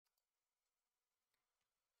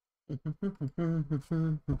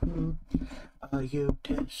Audio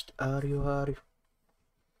test, audio.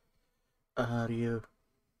 Audio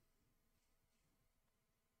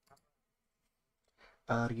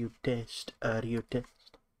test, audio test.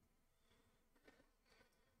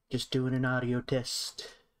 Just doing an audio test.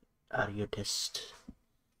 Audio test.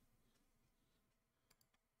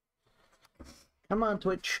 Come on,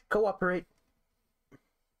 Twitch, cooperate.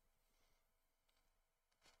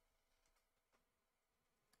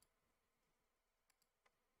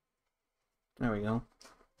 There we go.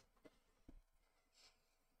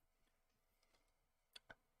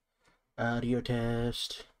 Audio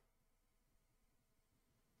test.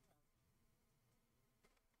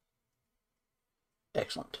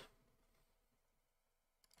 Excellent.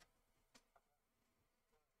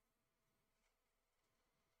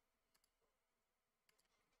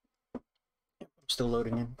 Still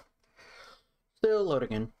loading in. Still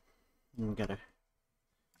loading in. We gotta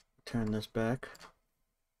turn this back.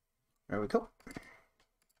 There we go.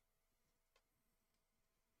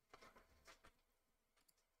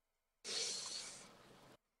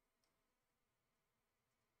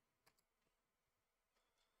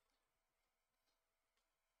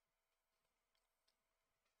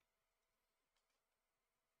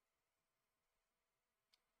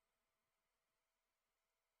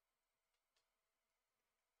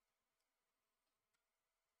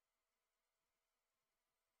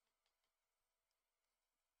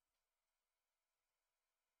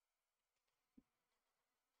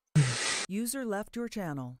 User left your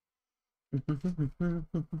channel.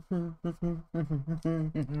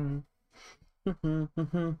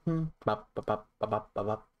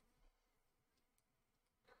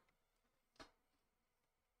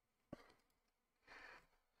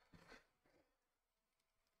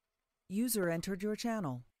 User entered your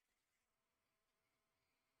channel.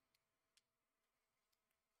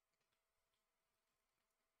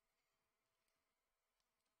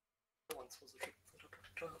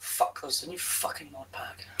 Fuck, there's a new fucking mod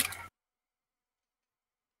pack.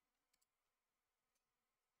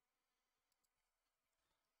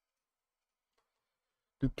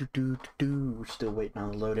 We're still waiting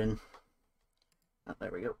on the load in. Oh,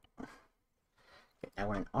 there we go. Okay, now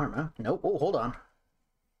we're in Arma. Nope. Oh, hold on.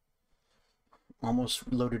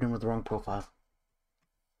 Almost loaded in with the wrong profile.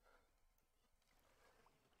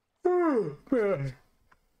 Oh, man.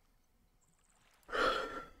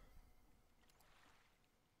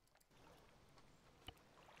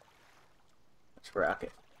 Let's rock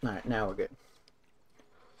it. Alright, now we're good.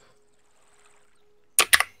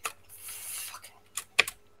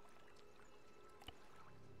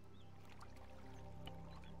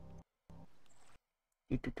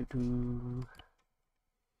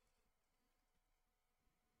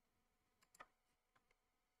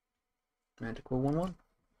 Magic 411.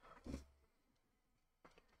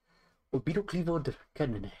 Obito Cleveland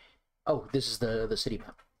Cannon. Oh, this is the city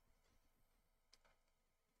map.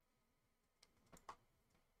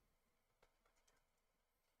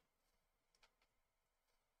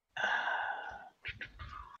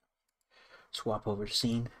 Swap over to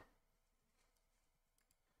scene.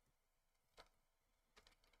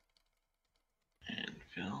 And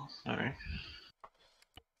Phil, sorry.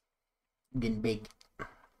 Getting big.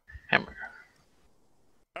 Hamburger.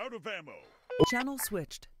 Out of ammo. Channel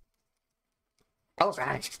switched.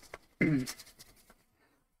 Alright.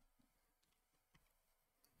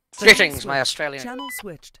 Greetings, my Australian. Channel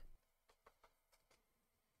switched.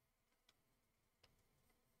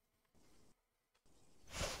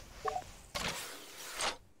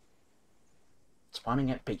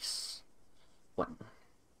 Spawning at base. 1.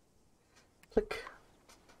 Click.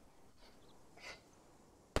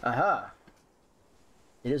 Aha!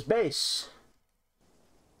 It is base.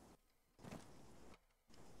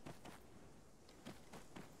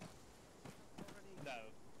 No.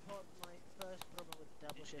 My first problem with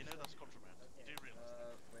double shift. You know that's contraband. Do you realise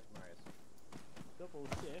that? Double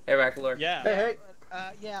shift. Hey, Rackler. Yeah. Hey,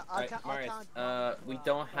 Yeah, I can't. Marius, I can't. we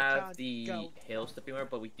don't I have can't the go. hail stuffing one,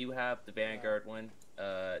 but we do have the Vanguard one.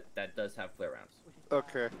 That does have flare rounds.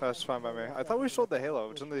 Okay, that's fine by me. I thought we sold the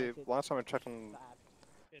Halo. It's in the last time I checked on.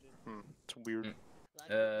 It's weird.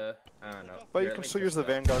 I don't know. But Here, you let can me still check use the that.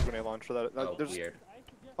 Vanguard grenade launcher. That Oh, there's weird.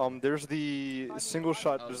 there's the single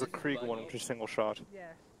shot. Oh, There's the this is Krieg buggy. one, which is single shot. Yeah.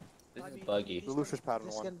 This is buggy. The Lucius pattern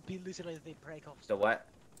This one. can be literally the break off. The what?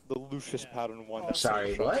 The Lucius pattern one. Oh, that's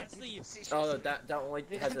sorry, single shot. what? Oh, no, that only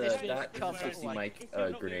has a that has a 60 mic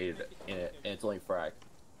grenade in it, and it's only frag.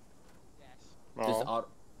 Just Oh. auto.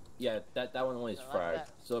 Yeah, that one only is I like frag. that.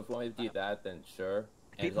 So if you want me to do that, then sure. And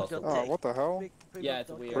it's People also don't Oh, what the hell? Yeah, it's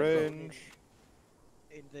weird. Cringe.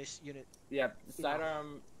 in this unit. Yeah,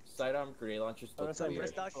 sidearm grenade launchers look So I'm gonna weird.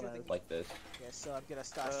 start shooting. Like this. Yeah, so I'm gonna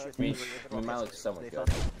start I shooting. mean, with mine rockets. looks somewhat They good.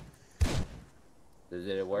 found- Did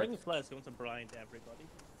it work? Bring flares going to blind everybody.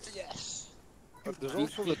 Yes. There's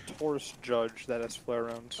also the Taurus Judge that has flare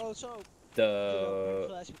rounds. Also, The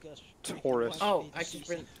flash because Taurus. oh, I can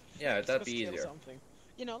print. Yeah, that'd be easier. Something.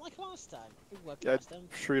 You know, like last time. It worked Yeah, last time.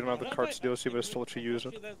 I'm sure you don't have the cards DLC, but it still lets you use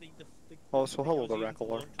it. Also, hello, the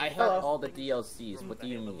Rackler. I have all the DLCs. What do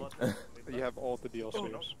you mean? You have all the DLCs.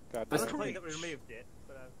 God I damn. don't think that we removed it,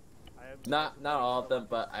 but I have... not all of them,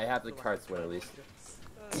 but I have the cards for at least.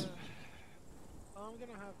 I'm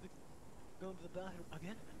gonna have to go to the bathroom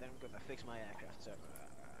again, and then I'm gonna fix my aircraft. So,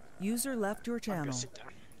 User left your I'm gonna channel. sit down.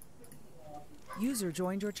 User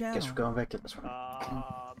joined your channel. Guess we're going back to this one.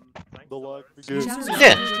 The lag User begins. left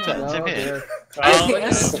Yeah, your it's channel. okay.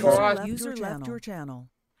 dear. User left your channel.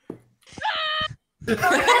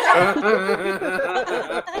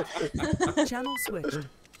 Channel switched.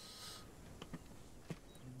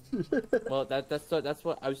 Well, that's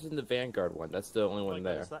what I was in the Vanguard one. That's the only one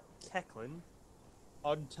there. Is that Teclin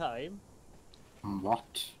on time?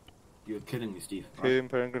 What? You're kidding me, Steve. Game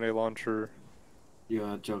pen grenade launcher. You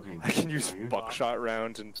are joking. I can use Are you? buckshot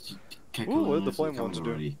rounds and. Keckling Ooh, what did the has flame come ones do?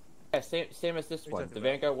 already. Yeah, same as this one. The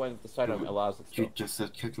Vanguard one, the sidearm allows it You still. just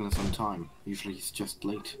said Keckling is on time. Usually he's just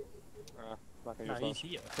late. Not No, gonna use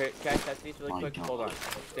he's here. Okay, can I test these really My quick? God. Hold on.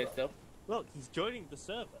 Stay still. Look, he's joining the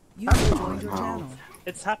server. User joined your Wow. channel.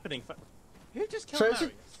 It's happening. Who just killed So is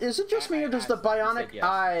Marius? is it just me or does the He bionic said yes.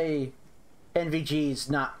 eye NVGs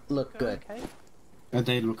not look good? Okay.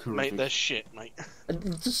 They look horrific. Mate, they're shit, mate.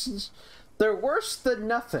 They're worse than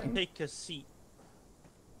nothing. Take a seat.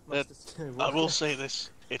 That- I will say this.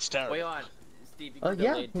 It's terrible. Wait on. Steve, you Oh, can go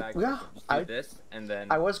yeah, laid back. yeah, Just I- do this, and then...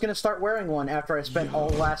 I was gonna start wearing one after I spent all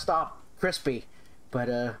last op crispy, but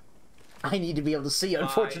I need to be able to see,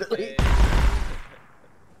 unfortunately.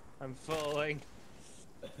 I'm falling.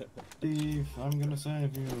 Steve, I'm gonna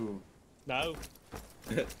save you. No,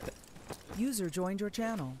 User joined your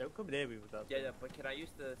channel. don't come near me with that. Yeah, but can I use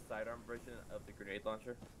the sidearm version of the grenade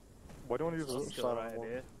launcher? Why don't you use That's the still sidearm right one?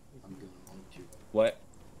 here. I'm gonna want you. What?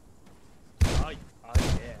 Oh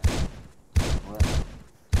yeah. What?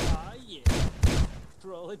 Oh yeah.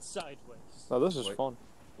 Throw it sideways. No, this is Wait. fun.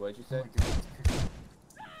 What did you Oh say? my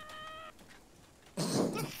God.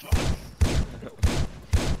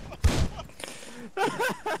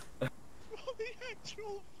 What the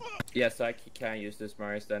actual fuck? Yeah, so can I use this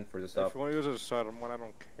Marius then for the If stuff? you want to use it as a sidearm one, I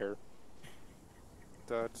don't care.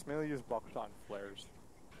 It's mainly use buckshot and flares.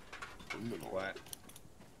 What?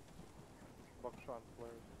 Buckshot and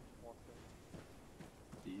flares. One thing.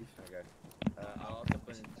 Steve. Okay. I'll also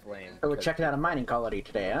put in flame. Oh, we're checking out a mining colony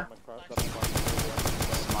today, huh? My crap, that's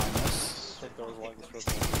fine. Minus. Take those legs for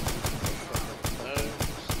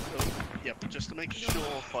Yep, just to make sure,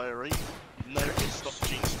 Fiery, no stop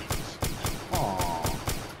G-Steams. Aww.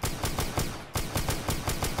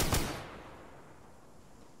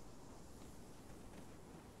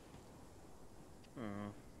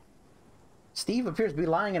 Steve appears to be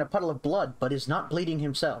lying in a puddle of blood, but is not bleeding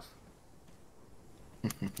himself.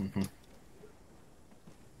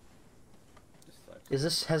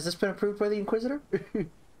 Has this been approved by the Inquisitor?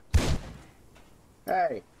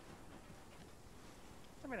 Hey,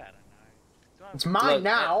 I mean, I don't know. Do I- it's mine Look,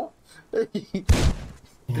 now.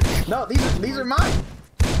 No, these are mine.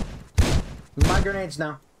 My grenades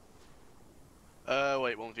now.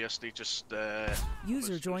 Wait, one VSD just,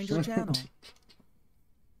 User joined your channel.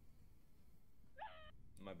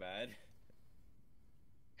 My bad.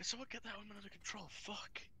 Can someone get that one under control?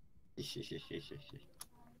 Fuck.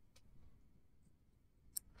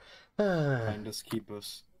 Find us, keep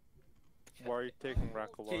us. Why are you taking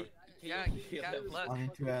Rackler? Yeah, you can look. I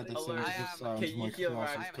need to add this Alert. into I the am- sounds Can my you heal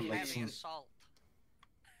classes I am heavy collection. assault.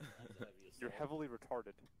 You're heavily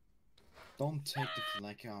retarded. Don't take the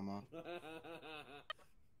flak armor.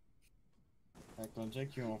 Declan,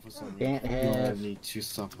 check your officer. Can't You have- need to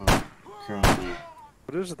suffer currently.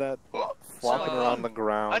 What is that flopping around the I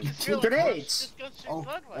ground? just feel Grenades! Like this gun's Oh,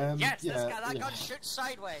 sideways. Yes, yeah, that yeah. gun shoots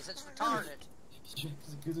sideways. It's retarded. Just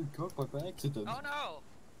couldn't cook by accident. Oh no!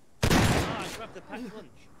 Ah, I grabbed the packed lunch.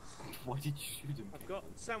 Why did you shoot him? I've got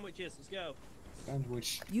sandwiches. Let's go.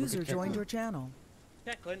 Sandwich. User Look at joined Keckler. your channel.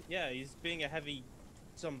 Declan, yeah, he's being a heavy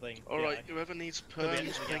something. Alright, Yeah, whoever needs I'll be able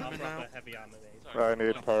perms, to bring get our them proper out. heavy armor days. I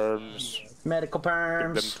need perms. Medical Give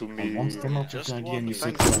perms. them to I once me. came up with Just the idea one, and you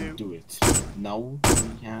said thank don't you. do it. Now we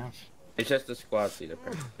have. It's just a squad leader.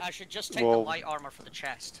 I should just take Well- the light armor for the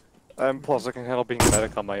chest. And plus, I can handle being a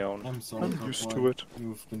medic on my own. I'm sorry, I'm used Papa. to it.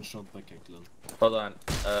 You've been shot by Keckler. Hold on.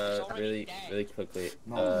 already Really, dead. really quickly.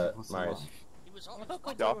 No, he was Marius. alive. He was I on. thought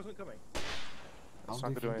point Yeah. wasn't coming. How It's do not you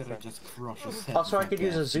gonna do think that I anything. just crush his head? Also, I with could my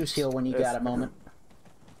use a gas Zeus heal when you It's- got a moment.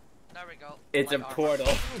 There we go. It's a Light armor.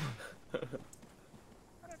 portal.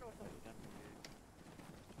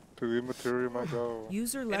 To the material I go.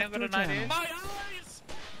 User Anyone left got your an idea? channel. My eyes!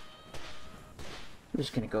 I'm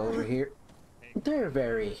just gonna go over here. They're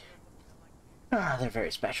very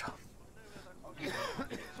special.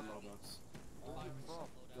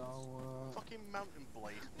 Fucking mountain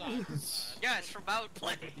blade. Yeah, it's from Mount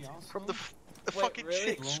Blade. From the Wait, fucking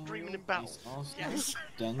really? chick screaming in battle. Yes.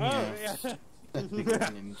 Then you Oh, have yeah. that big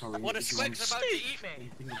inventory. What a If you squig's want about to eat me.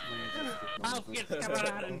 anything to I'll play, get just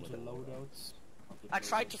Cameron. go to loadouts. I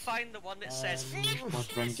tried to find the one that says.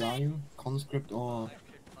 What rank are you? Conscript or?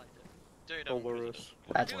 Dude, Polaris.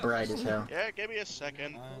 That's bright as hell. Yeah, give me a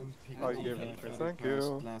second. I'm picking Oh, you gave it up to me. a Thank first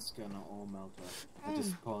you. Glass gunner or melter. At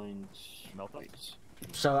this point, wait.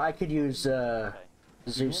 So I could use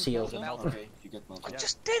Zeus heal. Okay, you get melter.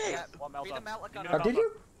 Just did it! Yeah, be the Malak gunner. Oh, did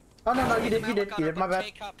you? Oh no, Be you the did. You Malak did. gunner, You did. My but bad.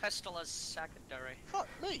 Take pistol as secondary. Fuck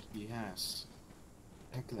me! He has.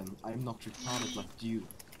 Eklund, I'm not retarded like you.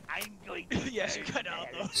 I'm going to yes, cut out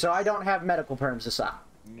though. So I don't have medical perms to stop.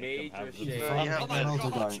 Major You shade. find yeah. the Oh my melter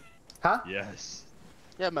God. guy. Huh? Yes.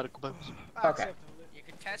 Yeah, medical bones. Okay. You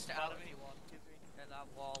can test it out if you want. In that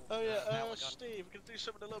wall. Oh yeah, Malak gun. Steve, we can do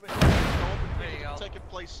something a little bit There you go. taking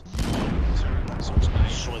place. So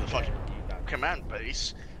destroy the fucking command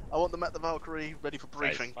base. I want them at the Valkyrie, ready for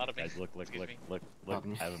briefing. Guys, look.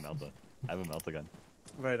 Pardon? I have a melter. I have a melter gun.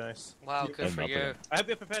 Very nice. Wow, good for Malak you. gun. I hope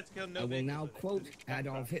you're prepared to kill no I will bacon now with it. quote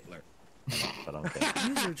Adolf Hitler. But I don't care.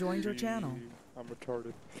 User joined your channel. I'm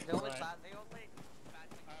retarded. The only bad thing.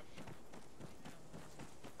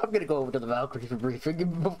 I'm gonna go over to the Valkyrie for briefing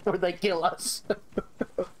before they kill us.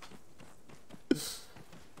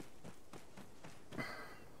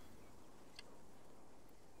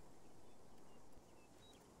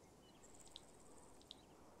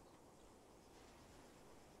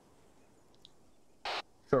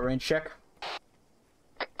 Short range check.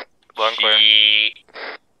 One clear.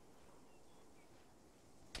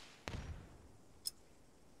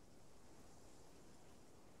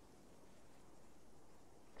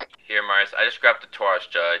 Here, Mars. I just grabbed the Taurus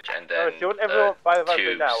Judge and then do you want everyone by the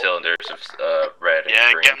Valkyrie two now? cylinders of red and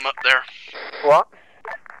Yeah, green. get them up there. What?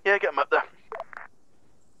 Yeah, get them up there.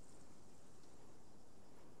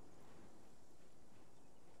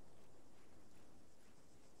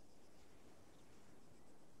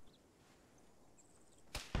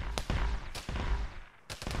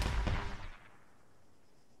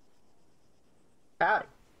 Howdy.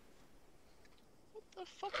 What the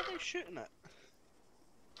fuck are they shooting at?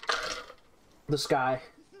 The sky.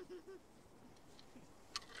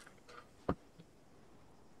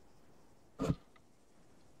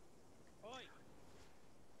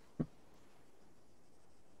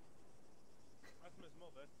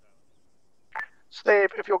 Steve,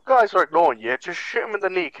 if your guys are ignoring you, just shoot them in the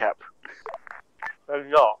kneecap. They're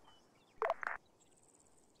not.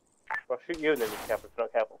 I'll shoot you in the kneecap if you're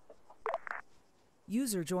not careful.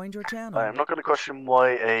 User joined your I channel. am not going to question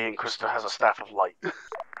why a Inquisitor has a staff of light.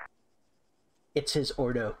 It's his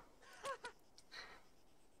Ordo.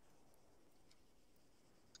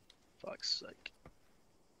 Fuck's sake.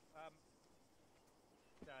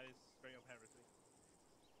 That is straight up heresy.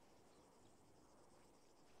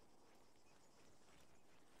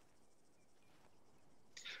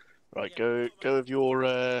 Right, go with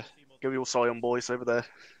your Scion boys over there.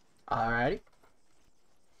 Alrighty.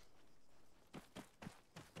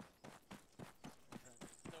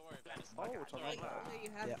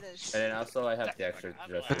 And then also I have the extra.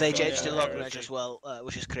 But they changed the log bridge as well,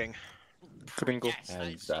 which is Kring. Gringo.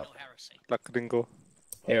 And so. Like Gringo.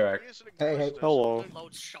 Hey, Rock. Hey, hey. Hello.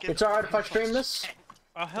 It's alright if I stream this?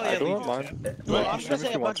 Oh hell I yeah, don't leave mind. it. Well, I was going to say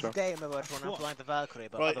if you about want the to. game about when I'm flying the Valkyrie,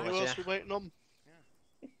 but Right, who otherwise, else we waiting on?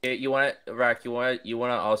 You want to, Rock? You want to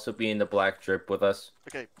also be in the black drip with us?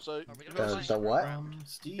 Okay, so The what?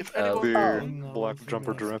 Steve, if anyone, The black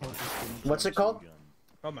jumper drip. What's it called?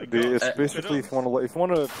 Oh my The, god. it's basically if you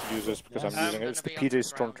want to use this because I'm using it. It's the PJ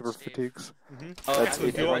Stormtrooper fatigues. Oh, That's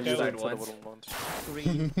if you want to use it side instead of ones.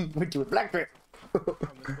 little ones. We're doing black drip. On the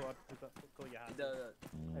squad, is that call your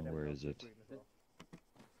hand? Where is it?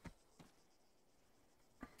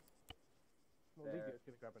 Well, League is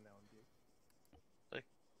going to grab it now on you.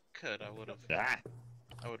 Could, I would have. Ah!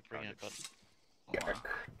 I would bring it, but. Black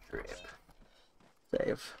drip.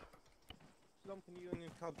 Save. Slum, can you and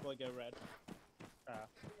your cowboy go red?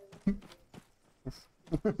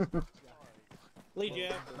 Lead you.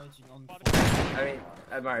 I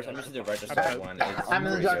mean, Mars, I'm using the registered one. I'm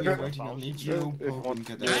in the dark room. Waiting, I'll need you. Poke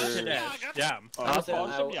and Damn. Also,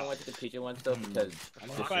 I went to the PJ one still because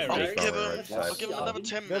I'll give him another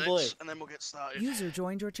 10 minutes and then we'll get started. User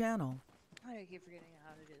joined your channel. Why do I keep forgetting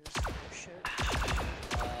how to do this shit?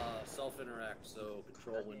 Self-interact, so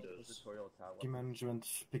control windows. Key management,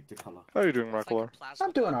 pick the color. How are you doing, Mackler?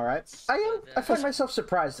 I'm doing alright. I find myself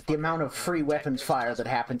surprised at the amount of free weapons fire that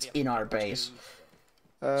happens in our base.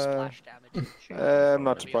 Splash damage. I'm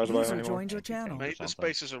not surprised by it User anymore. joined your channel. Mate, the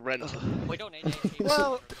space is a rent. We don't need HP.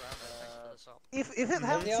 Well, if it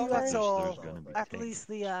helps you at There's all, gonna be at tanks, least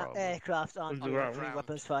the probably. aircraft aren't There's doing around. free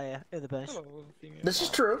weapons fire in the base. This is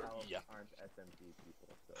true. Yeah.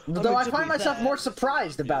 Though I to find be myself fair- more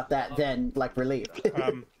surprised about that than, like, relieved.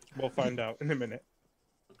 We'll find out in a minute.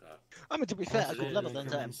 I mean, to be fair, I could level the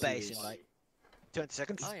entire base in like 20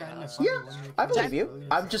 seconds. Yeah, I believe you.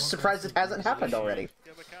 I'm just surprised it hasn't happened already.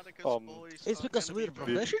 It's because we're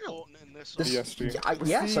professional.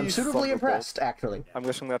 Yes, I'm suitably impressed, actually. I'm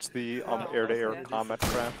guessing that's the air-to-air combat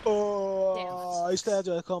craft. Oh, instead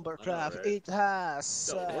of a combat craft, it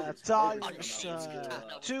has times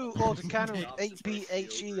 2 autocannon, 8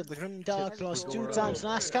 PHE of the Grim Dark plus 2 times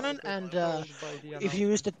last cannon, and if you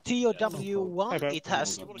use the TOW1, it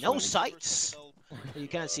has no sights. You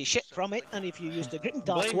can't see shit from it, and if you use the Grim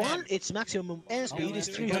Dark one, its maximum airspeed is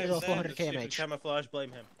 300 or 400 km/h. Camouflage,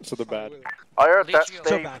 blame him. So they're bad. I heard that So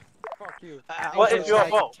they... bad. What Also, is your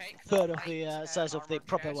it's like fault? third of the size of the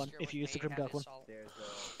proper one if you use the Grim Dark one.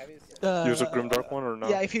 Use a Grimdark one or not?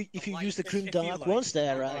 Yeah, if you use the Grim Dark ones,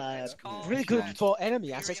 they're really good for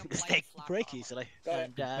enemy assets because they break easily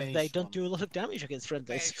and they don't do a lot of damage against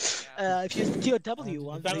friendlies. If you use the TOW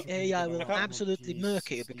one, the AI will absolutely murk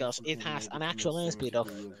you because it has an actual airspeed of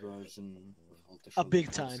a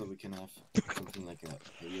big time. So we can have something like that.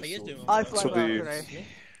 I fly So Valkyrie.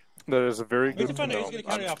 there is a very good. find out who's gonna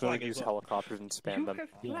carry I'm our just going flag to as use well. helicopters and spam them.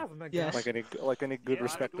 Yes. Like any good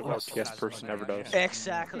respective RTS person ever does.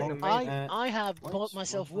 Exactly. I have bought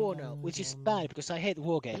myself War now, which is bad because I hate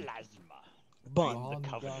war game. But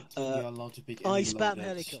I spam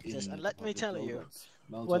helicopters, and let me tell you,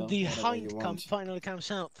 when the Hind finally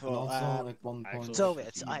comes out for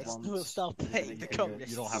Soviets, I will start paying the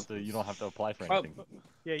communists. You don't have to apply for anything.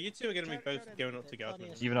 Yeah, you two are going to be both going up to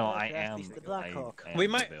Guardsman. Even though I am. We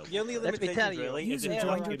might. available. The only Let me tell limitation you, really is user if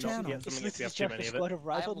joined you your not channel. get something if you have It's too just many a of it. squad of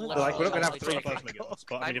riflemen. Like, we're not going to have Honestly, three plasma guns,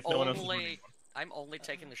 but I mean, if no one else is running I'm only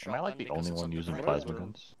taking the Am I shotgun like the because only it's one on the using front. plasma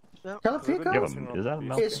guns? Califico? Is that a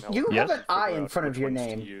mount? Is you Yes? have an I in front of your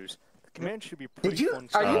name? The command should be Did pretty you? fun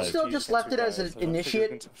Are you stuff still to just use left it as against an guys,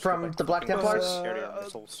 initiate from the Black Templars? air-to-air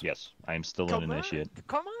missiles. Yes, I am still an initiate.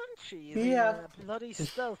 Comanche, Yeah. bloody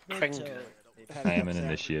stealth NATO. I am an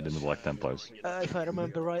initiate in the Black Templars. If I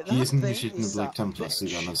remember right, He is that an thing initiate in the is Black Templars, so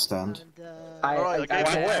you understand. and, Alright, I I'm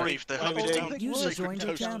gave aware. you brief. They have to take User secret joined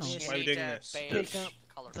your toasters. channel. Why are we doing this? Pick up.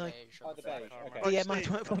 Colour Oh, yeah, my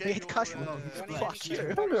 48 casual. Fuck you.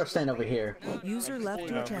 I'm gonna stand over here. User left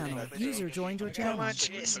your channel. User joined your channel.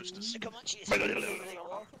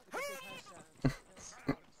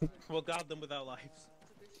 We'll guard them with our lives.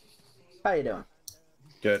 How you doing?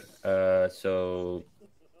 Good. So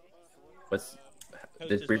what's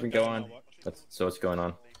this briefing go on? What's going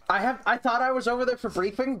on? I thought I was over there for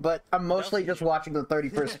briefing, but I'm mostly just watching the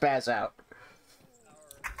 31st spaz out.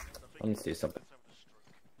 Let me see something.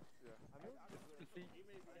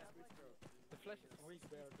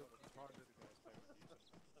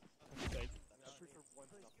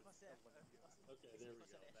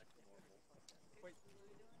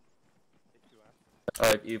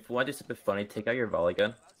 If you want to do something funny, take out your volley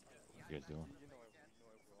gun. You guys doing?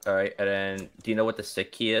 Alright, and then do you know what the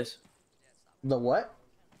sick key is? The what?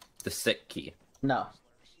 The sick key. No.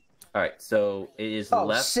 Alright, so it is Oh,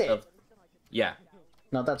 left sit. of. Yeah.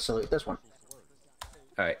 No, that's salute. This one.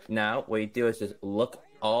 Alright, now what you do is just look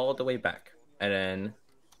all the way back. And then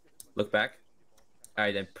look back.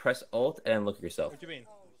 Alright, then press Alt and then look at yourself. What do you mean?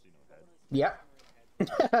 Yep.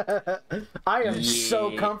 I am so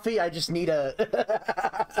Yeah. comfy, I just need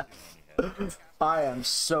a... I am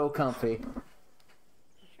so comfy.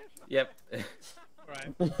 Yep.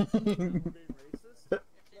 Right.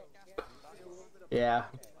 Yeah.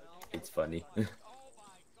 It's funny.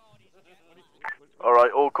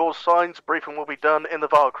 Alright, all call signs. Briefing will be done in the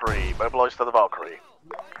Valkyrie. Mobilise to the Valkyrie.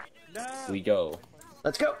 We go.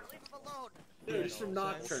 Let's go.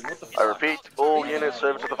 I repeat, all units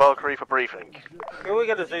over to the Valkyrie for briefing. Can we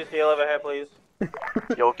get a Zeus deal over here, please?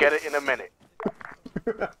 You'll get it in a minute.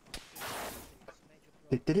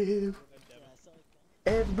 Do-do-do.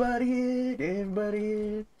 Everybody in, everybody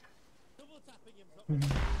in.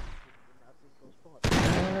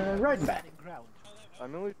 riding back.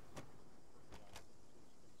 I'm only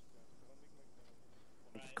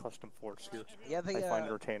custom forts here. Yeah, I find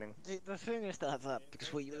entertaining. The thing is that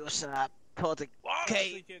because we use pod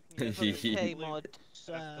K mod,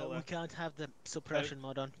 we can't have the suppression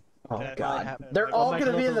mod on. Oh god. They're all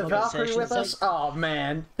gonna be in the Valkyrie with us? Oh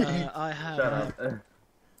man. I have. Shut up.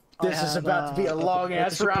 This is about to be a long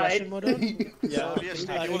ass ride. Yeah. Yes, if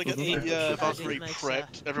you want to get the Valkyrie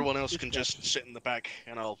prepped, everyone else can just sit in the back,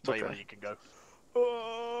 and I'll tell you when you can go.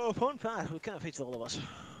 Fun fact, we can't fit all of us.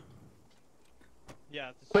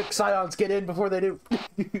 Yeah. Quick, Scions, get in before they do.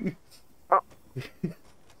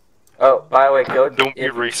 Oh, by the way, Coach. Don't be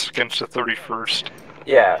racist against the 31st.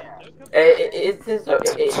 Yeah. It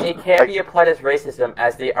can't be applied as racism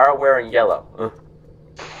as they are wearing yellow.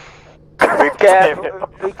 Be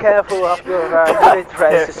careful of your unit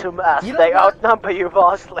racism as they outnumber you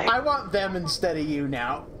vastly. I want them instead of you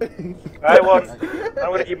now. I'm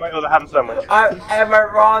gonna eat my other ham sandwich. Am I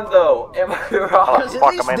wrong though? Am I wrong? Because at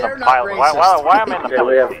least they're not racist. Why am I in the pilot?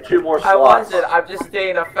 We have 2 more slots. I wasn't. I'm just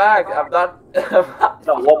stating a fact. I'm not.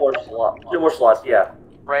 No, 1 more slot. 2 more slots, yeah.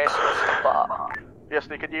 Racist. Yes,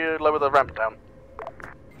 could you lower the ramp down?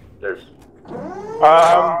 There's...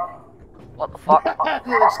 What the fuck?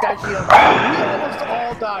 This guy shield. We almost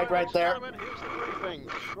all died right there.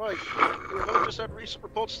 Right, we've just had recent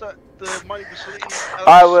reports that the mining facility...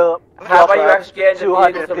 I will... How about you actually get in the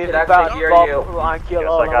vehicle so we can actually hear you? Yes,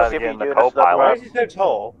 I gotta get in the co-pilot. Why is he so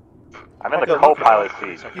tall? I'm in the co-pilot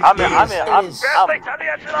seat. I'm in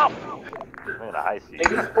the high seat.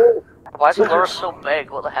 Why is Lurus so big?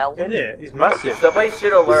 What the hell? He's massive. Somebody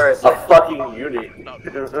should alert us. A fucking unit.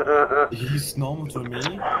 He's normal to me.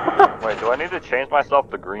 Wait, do I need to change myself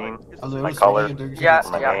to green? Hello, My color? Yeah,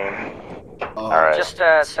 My name? Alright. Just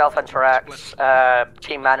self-interact,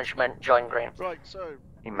 team management, join green. Right, so...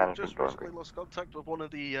 Team management just join recently green. lost contact with one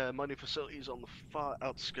of the mining facilities on the far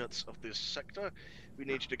outskirts of this sector. We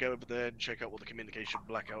need you to go over there and check out what the communication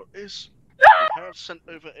blackout is. We have sent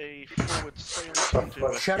over a forward sail team to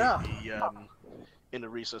investigate the inner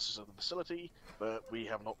recesses of the facility, but we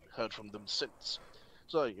have not heard from them since.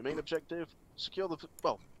 So, your main objective, secure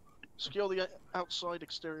the outside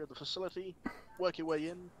exterior of the facility, work your way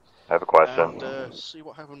in, I have a question. and see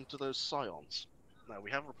what happened to those scions. Now, we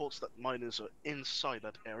have reports that miners are inside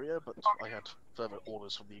that area, but I had further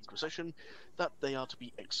orders from the Inquisition that they are to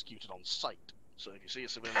be executed on sight. So if you see a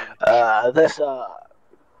civilian...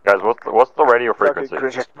 Guys, what's the radio frequency?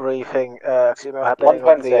 Just briefing, see what happening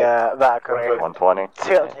with the Valkyrie. 120.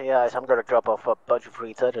 Yes, I'm gonna drop off a bunch of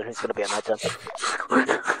retard and it's gonna be a night time.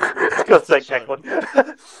 God's sake, Declan.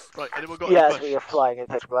 Right, anyone got yes, we are flying in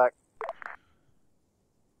pitch black.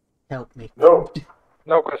 Help me. No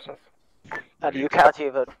questions. And you can't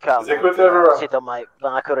even come sit on my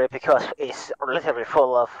Valkyrie because it's literally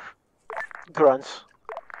full of grunts.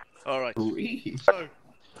 Alright, so...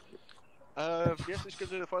 yes, let's go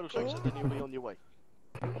do the final checks and then you'll be on your way.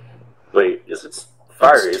 Wait, is it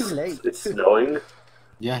fire? It's too late. It's snowing?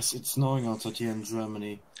 Yes, it's snowing outside here in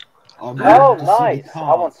Germany. Oh, nice!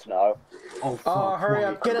 I want snow. Oh, hurry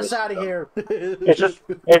up! Get us out of here! It's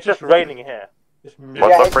just raining here.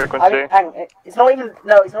 What's the frequency? It's not even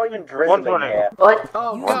drizzling here. What?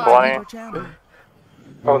 Oh, 120.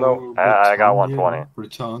 Oh no. I got 120.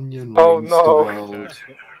 Britannia Oh, rules no. the world.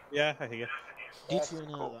 Yeah, I hear you. Did you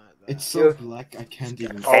know that? It's so black I can't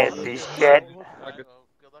even see.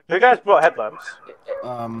 Who guys brought headlamps?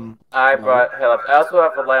 I brought headlamps. I also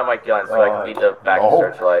have to lay on my gun so I can beat the back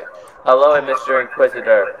searchlight. Hello, Mr.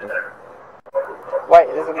 Inquisitor. Wait,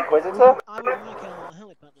 there's an Inquisitor?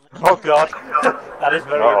 Oh god. That is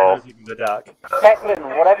very confusing in the dark.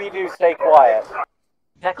 Declan, whatever you do, stay quiet.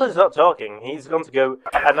 Declan's not talking. He's going to go,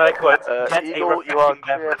 and I quote, get Eagle, you are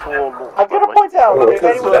clear for... I'm gonna point out, if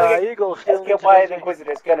anyone gets killed by an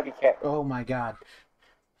Inquisitor, it's gonna be kept. Oh my god.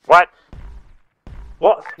 What?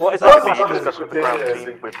 What is that?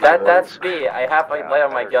 That's me. I have my lay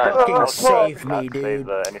on my gun. Fucking save me, dude.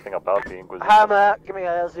 Anything about the Inquisitor. Hammer, give me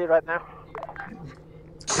a LZ right now.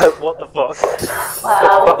 What the fuck?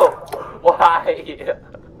 Why?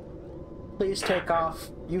 Please take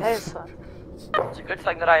off. You. It's a good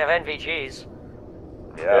thing that I have NVGs.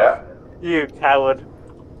 Yeah. You coward.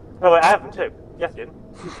 Oh wait, I have them too. Yes, Ian.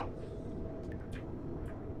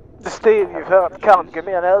 Steve, you've heard. Come, give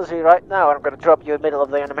me an LZ right now, and I'm gonna drop you in the middle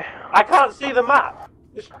of the enemy. I can't see the map.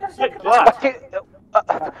 It's black.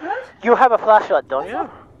 You have a flashlight, don't you?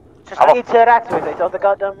 Just interact with it on the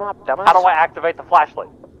goddamn map, damn it. How do I activate the flashlight?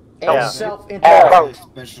 A self-interact.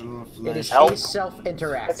 It is a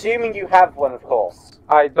self-interact. Assuming you have one, of course.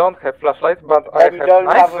 I don't have flashlight, but I have you don't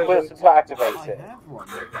night have a vision. person to activate it.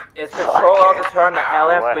 It's control L to turn the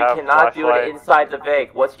LF, we cannot do it inside the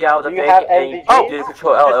VIG. Once you get out of the Do you VIG have and you NVG? do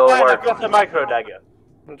control L, it will work. I've got a micro dagger.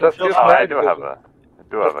 Just use I night do vision. have a. I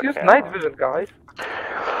do have Just a use camera. night vision, guys.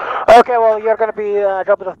 Okay, well, you're gonna be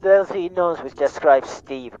dropping off the LC nose, which describes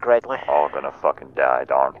Steve greatly. All gonna fucking die,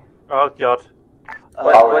 darn. Oh god.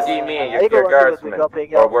 What do you mean? You're guardsmen.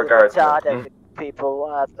 Or we're guardsmen. People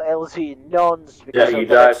at LZ nuns Yeah, because you of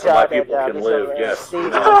die so my the people can live, yes. Steve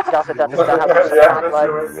doesn't understand how to sound like.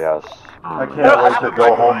 Yes. I can't wait to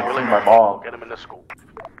go home and see my mom. Get him in the school.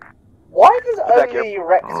 Why does only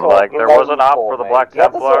Rexor Like, there was an op for the Black The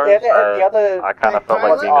other Templars, the other I kind of felt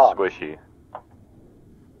like being a squishy.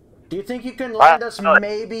 Do you think you can land us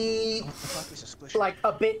maybe like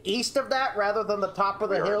a bit east of that rather than the top of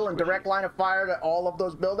the hill and direct line of fire to all of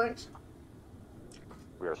those buildings?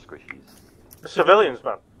 We are squishies. Civilians,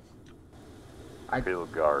 man.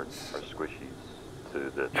 Field guards are squishies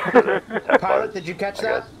to the Templars. Pilot, did you catch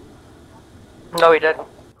that? No, he didn't.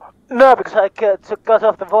 No, because I got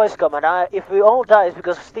off the voice command. If we all die, it's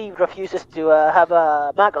because Steve refuses to have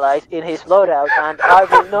a Maglite in his loadout, and I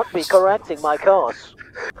will not be correcting my course.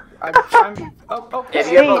 Okay.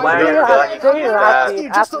 If you have a land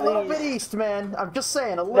Steve, just a little bit east, man. I'm just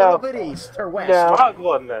saying, a little bit east or west. Mark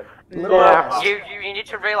one then. You need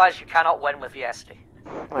to realize you cannot win with the SD.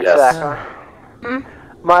 Exactly.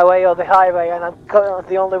 My way or the highway, and I'm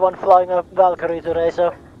the only one flying a Valkyrie today,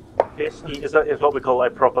 so. Yes, he is what we call a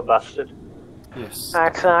proper bastard. Yes.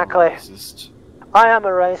 Exactly. I am a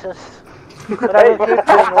racist. But I will keep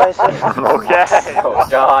being racist. Okay. Oh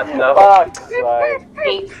god, no.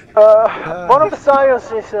 One of the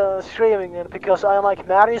sires is screaming, and because I like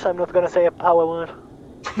Marys, I'm not gonna say a power word.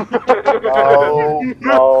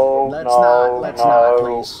 Let's not,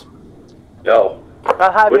 please. Yo.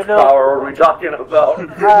 I'll have Which you know. power are we talking about?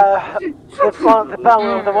 The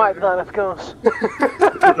power of the white man, of course.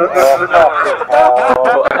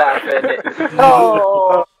 What happened?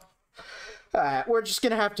 Oh. We're just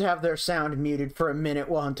gonna have to have their sound muted for a minute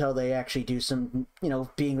until they actually do some,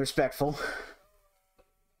 being respectful.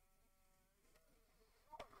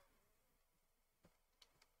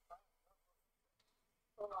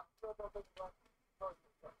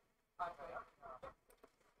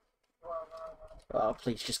 Oh,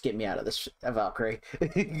 please just get me out of this, Valkyrie.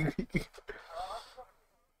 Just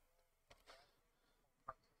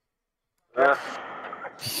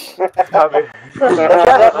so you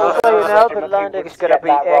know, the landing is going to be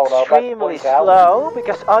extremely slow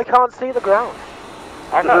because I can't see the ground.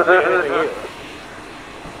 I can't see anything either.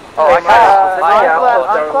 I'm flying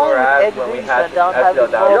NVs and don't have the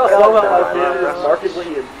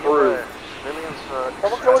markedly improved.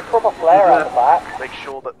 Someone go with proper flare out the back. Make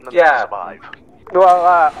sure that none Yeah. survive.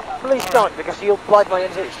 Well, please don't because you'll blind my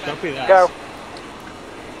engines. Don't be that. Go.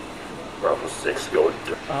 Bravo 6 going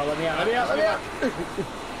to... Oh, let me out.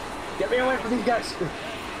 Get me away from these guys.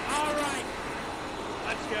 Alright.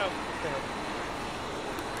 Let's go.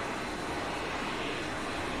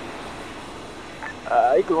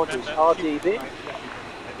 Eagle Launcher's RTB.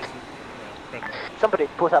 Somebody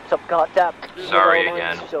put up some goddamn Sorry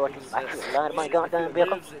lines again. so I can actually land my goddamn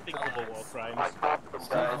vehicle. Inform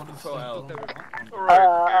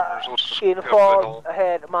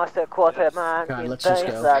Headmaster Quarterman God, in let's just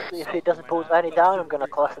base go. that if he doesn't put any down, I'm gonna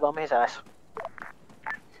cluster bomb his ass.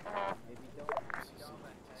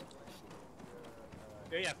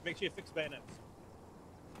 Yeah, make sure you fix bayonets.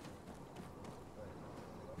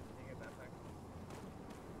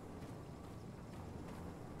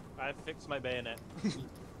 I've fixed my bayonet.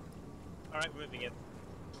 Alright, moving in.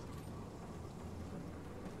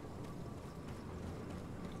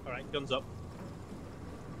 Alright, guns up.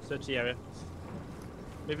 Search the area.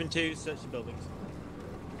 Moving to search the buildings.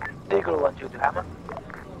 Eagle 1-2 to Hammer.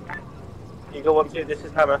 Eagle 1-2, this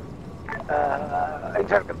is Hammer.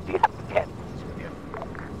 Exactly. Do you have cabin lights with you?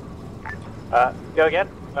 Go again.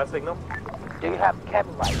 Signal. Do you have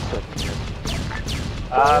cabin lights with you?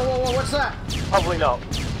 Whoa, what's that? Probably not.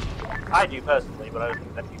 I do personally, but I don't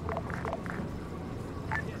think that people.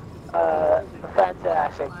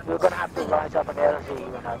 Fantastic. We're gonna have to light up an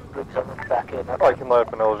LZ when I bring someone back in. I can light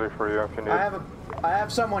up an LG for you if you need. I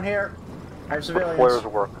have someone here. I have civilians. Flares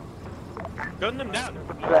work. Gun them down.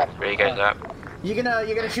 Where you guys at? You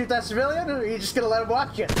gonna shoot that civilian, or are you just gonna let him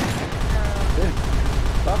watch you?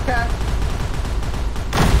 Okay.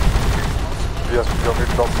 Yes, you don't need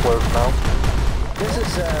to dump flares now. This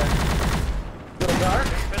is little dark.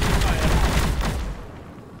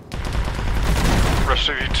 Rest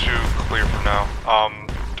of you two clear for now.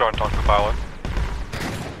 try and talk to the pilot.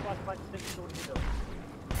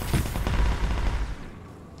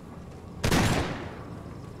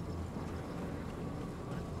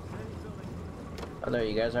 Oh, there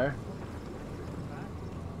you guys are.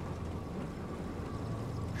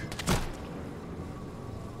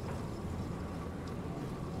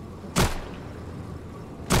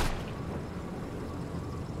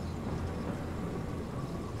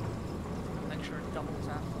 Make sure it double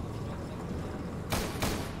tap.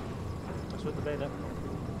 That's what the beta.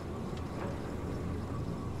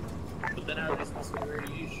 But then I guess this is where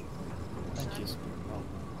you use. Thank you.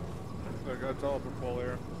 I got teleport pole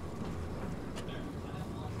here.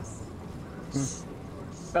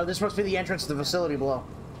 Oh, this must be the entrance to the facility below.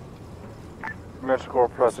 Mexico,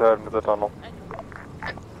 press ahead into the tunnel.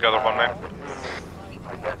 The other one, man.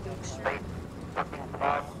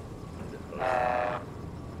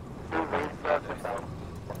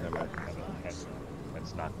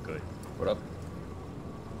 That's not good. What up?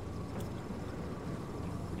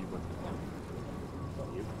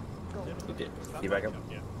 You did. You back up?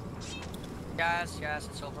 Yes,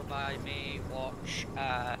 it's over by me. Watch.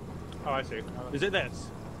 Oh, I see. Is it this?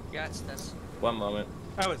 Yeah, it's this. One moment.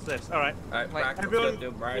 Oh, it's this. All right. All right, Wait, practice. everyone- Let's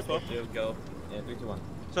do. Brian, let's do. Go. Yeah, 3, 2, 1.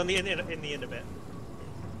 So in the end of it.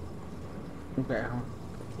 Okay.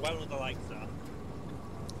 Where all the lights are.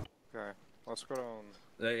 Okay, let's go down.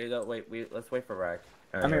 Let's wait for Rack.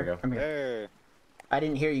 All right, I'm here we here. go. I'm here. Hey. I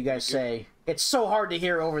didn't hear you guys say. It's so hard to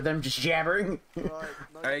hear over them just jabbering.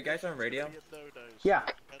 Are you guys on radio? Yeah.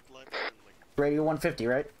 Radio 150,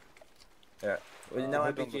 right? Yeah. With no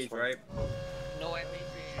MPGs, right? No MPG.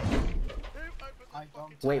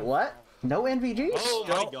 Wait, what? No NVGs? Oh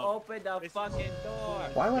my God. Open the fucking door.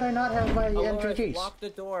 Why would I not have my Alert, NVGs? Lock the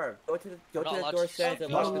door. Go to the Not door allowed set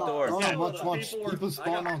and No, lock the door. no, watch. People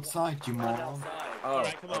spawn outside, you moron. Oh,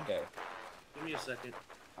 okay. Give me a second.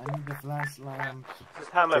 I need the flash lamp. This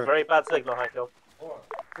is Hammer, very bad signal, Heiko.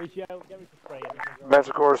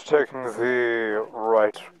 Mexico is taking the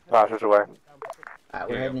right passageway.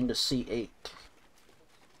 We're heading into C8.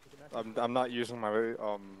 I'm not using my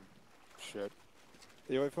shit.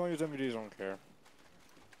 Yeah, if you want to use MVDs, I don't care.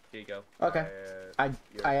 Here you go. Okay.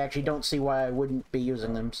 I actually don't see why I wouldn't be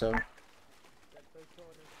using them, so.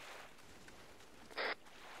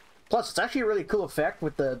 Plus, it's actually a really cool effect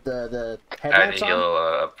with the I headlamps need on.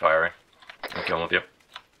 yellow firing. I'm coming with you.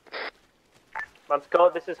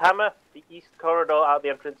 Manticore, this is Hammer. The east corridor out the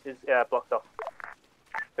entrance is blocked off.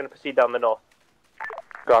 Going to proceed down the north.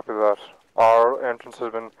 Copy that. Our entrance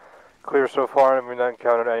has been clear so far and we've not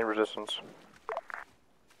encountered any resistance.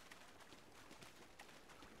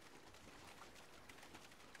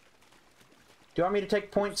 Do you want me to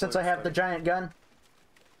take point since I have the giant gun?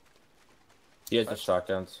 He has a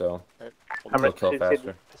shotgun, so Hammer, he'll kill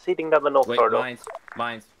faster. proceeding down the north Wait, corridor.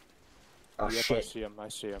 mines. Oh Yep, shit. I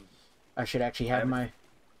see him. I should actually have my...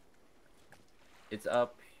 It's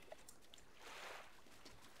up.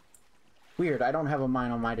 Weird, I don't have a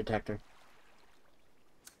mine on my detector.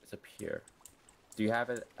 It's up here. Do you have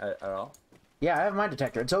it at all? Yeah, I have my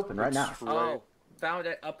detector. It's open right now. Oh, found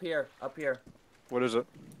it up here. What is it?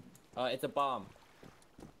 It's a bomb.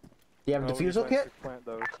 Do you have a defusal kit? Plant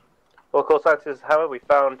those. Local sciences, Hammer, we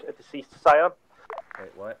found a deceased Scion.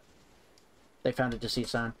 Wait, what? They found a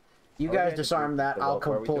deceased sign. You Oh, guys yeah, disarm that. the I'll what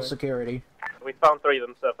are we pull doing? security. We found 3 of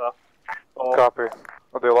them so far. Oh, Copy.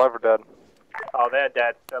 Are they alive or dead? oh, they're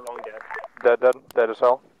dead. They're long dead. Dead as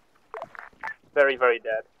hell? Very, very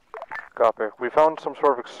dead. Copy. We found some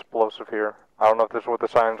sort of explosive here. I don't know if this is what the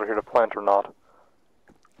signs are here to plant or not.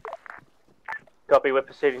 Copy, we're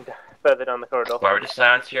proceeding further down the corridor. Why were the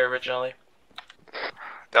sounds here originally?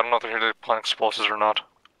 I don't know if they're here to plant explosives or not.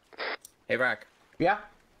 Hey, Rack. Yeah?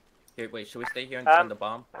 Here, wait, should we stay here and defend the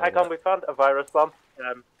bomb? Hang on, we found a virus bomb.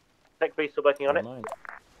 Tech B still working on it.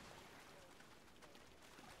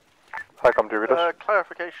 Hi, come do this.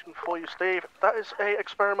 Clarification for you, Steve. That is a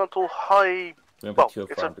experimental high... Don't Well, be too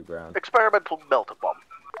it's far an underground. experimental melter bomb.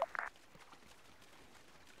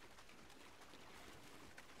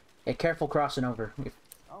 Hey, careful crossing over.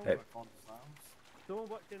 Hey. Someone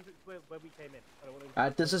watch the entrance where we came in. I don't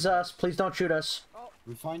want to... This is us. Please don't shoot us.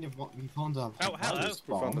 We found a hello.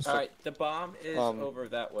 bomb. Alright, the bomb is over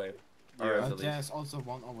that way. Or at least. There's also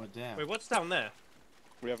one over there. Wait, what's down there?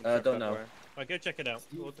 We haven't checked don't that know. way. Right, go check it out.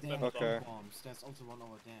 What's the There's Okay. bombs. There's also one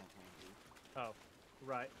over there, apparently. Oh,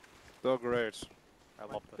 right. They're great. I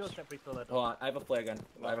love Still this. separate still there. Hold on, I have a flare gun.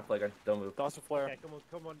 Don't move. Toss a flare. Okay,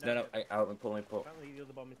 come on. No, I'll pull. Apparently the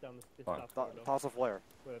other bomb is down this Hold on. south corridor, Toss a flare.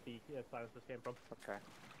 where the silencers came from. Okay,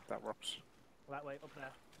 that works. That way, up there.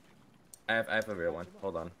 I have a real one.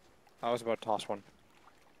 Hold on. I was about to toss one.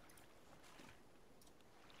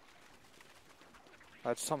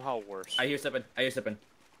 That's somehow worse. I hear something.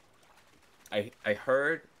 I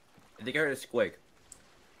heard. I think I heard a squig.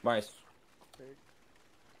 Marius.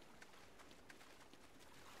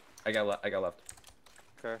 I got left.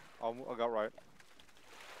 Okay, I got right.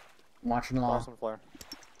 I'm watching long. Awesome flare.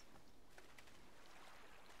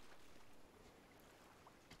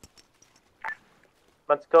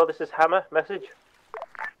 Manticore, this is Hammer. Message.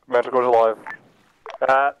 Manticore's alive.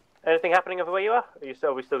 Anything happening over where you are?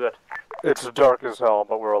 Are we still good? It's dark as hell,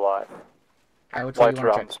 but we're alive. Lights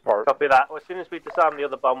around this part. Copy that. Well, as soon as we disarm the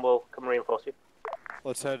other bomb, we'll come reinforce you.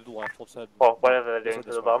 Let's head left. Let's head. Or whatever they're doing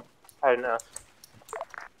to the bomb. I don't know.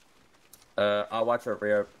 I'll watch our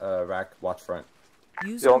rear, rack, watch front.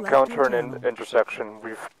 You'll encounter an intersection.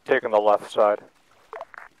 We've taken the left side.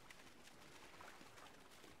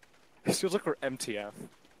 It feels like we're MTF.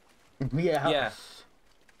 Yeah. Yeah.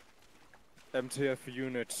 MTF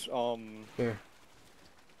units, Here.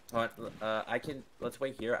 Let's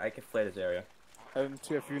wait here. I can flare this area.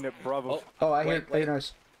 MTF unit Bravo. Oh, I hear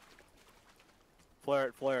noise.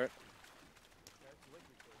 Flare it.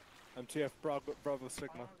 MTF Bravo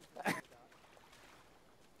Sigma.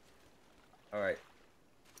 Alright.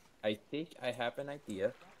 I think I have an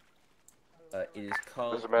idea. It is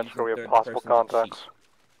called... There's a Manticore, we have possible contacts.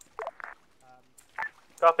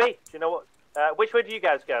 Copy. Do you know what? Which way did you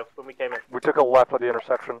guys go when we came in? We took a left at the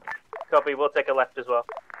intersection. Copy. We'll take a left as well.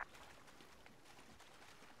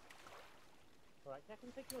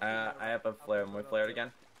 I have a flare. Am I flare it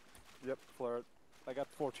again? Yep, flare it. I got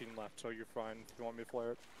 14 left, so you're fine if you want me to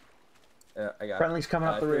flare it. I got Friendly's coming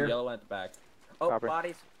up the rear. Yellow at the back. Oh, Copy.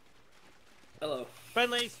 bodies. Hello.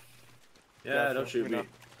 Friendlies. Yeah, don't shoot me.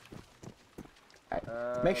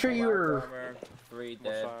 Make sure you're... 3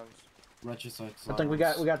 dead. Regicide. I think we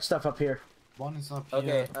got stuff up here. One is up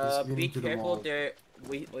Okay, here. be careful there.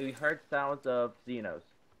 We heard sounds of Xenos.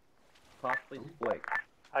 Possibly squig.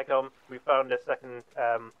 Hi, Com. We found a second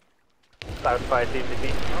sound fire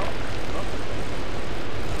TCP.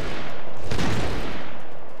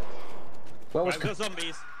 What was right, we've got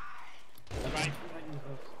zombies. Right.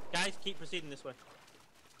 Guys, keep proceeding this way.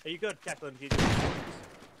 Are you good, Jacqueline?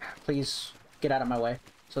 Please get out of my way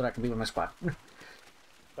so that I can be with my squad.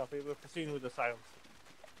 Copy, we're proceeding with the silence.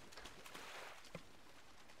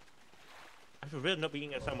 I should really not be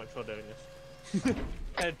eating so much while doing this.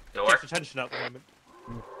 And takes attention at the moment.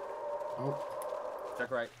 Oh.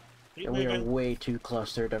 Check right. We are way too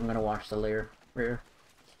close there. I'm gonna watch the rear.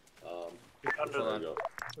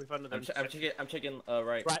 We've under them. I'm checking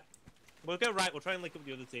right. Right. We'll go right. We'll try and link up with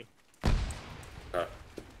the other team. What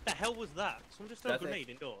the hell was that? Someone just threw a grenade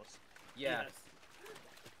indoors. Yes.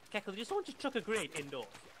 Keckle, did someone just chuck a grenade indoors?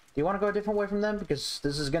 Do you want to go a different way from them? Because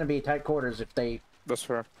this is going to be tight quarters if they... That's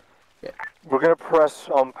fair. Yeah. We're gonna press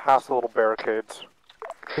past the little barricades.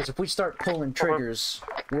 Because if we start pulling triggers,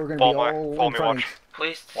 we're going to be all in front.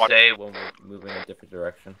 Please say we'll move in a different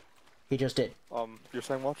direction. He just did. You're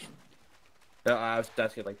saying watch? No, I was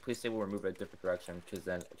asking, like, please say we'll move in a different direction, because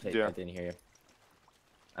then I didn't hear you.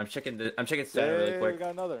 I'm checking center really quick. We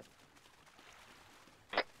got another.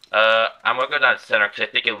 I'm gonna go down center because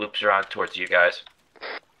I think it loops around towards you guys.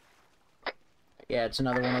 Yeah, it's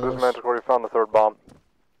another one of There's those. Manticore, we found the third bomb.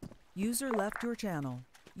 User left your channel.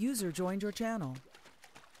 User joined your channel.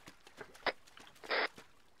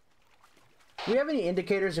 Do we have any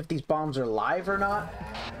indicators if these bombs are live or not?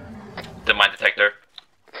 The mine detector.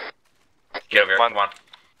 Get over here, come on.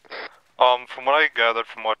 From what I gathered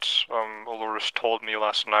from what Olorus told me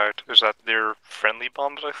last night, is that they're friendly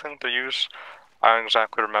bombs, I think they use. I don't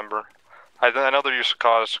exactly remember. I know they used to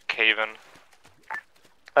cause cave-in.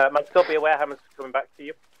 Manticore, be aware, Hammer's coming back to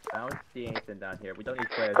you. I don't see anything down here. We don't need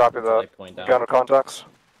flares. Copy that. Counter contacts.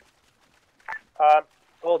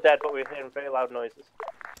 All dead, but we're hearing very loud noises.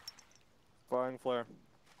 Firing flare.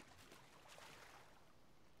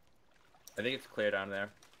 I think it's clear down there.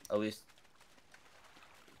 At least.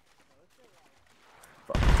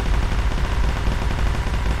 Don't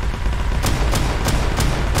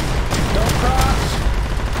cross!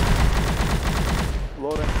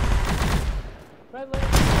 Loading.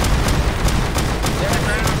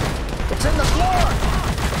 It's in the floor!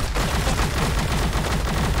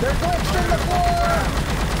 They're glitched in the floor!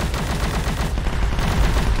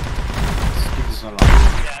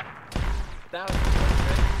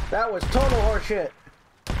 That was total horseshit.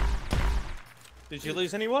 Did you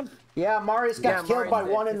lose anyone? Yeah, Marius got killed by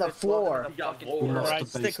one in the floor. Alright,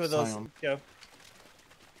 stick with us. Go.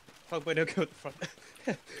 Pogba, don't go at the front.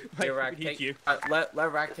 Hey, Rack, we need you. let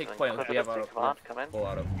Rack take point. We have our full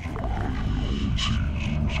auto.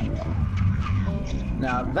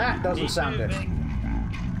 Now that doesn't sound good.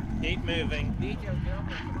 Keep moving.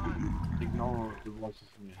 Ignore the voices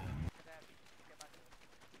in your head.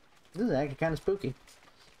 This is actually kind of spooky.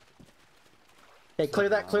 Hey, clear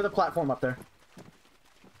the platform up there.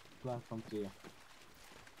 Platform clear.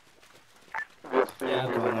 Yeah,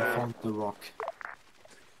 I found the rock.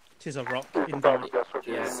 Tis a rock, indeed.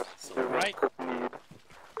 Yes. Right.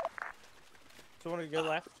 So want to go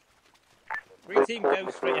left? Green team, go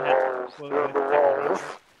straight ahead.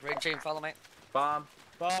 Red team, follow me. Bomb.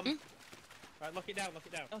 Bomb. Right, lock it down, lock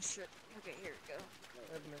it down. Oh shit. Okay, here we go.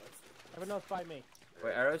 Everyone notify me.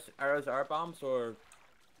 Wait, arrows are bombs or?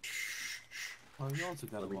 Oh, you also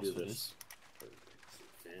got a boss for this.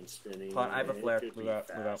 Fan spinning. Hold on, I have a flare. Could Move be out,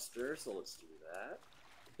 move out. faster, so let's do that.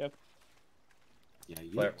 Yep. Yeah,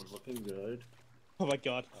 Flare. We're looking good. Oh my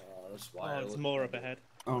god. That's Oh, why there's more up ahead.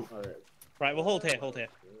 Oh. Alright. Right, well hold here, hold here.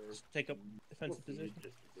 Just take up defensive position.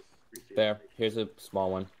 There. Here's a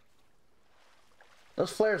small one.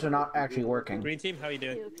 Those flares are not actually working. Green team, how are you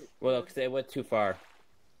doing? Well, because they went too far.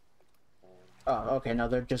 Oh, okay, no,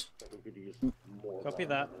 they're just... Copy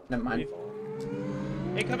that. Never mind.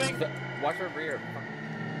 Incoming! Watch our rear.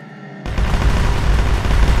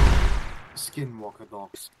 Skinwalker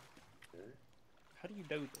dogs. How do you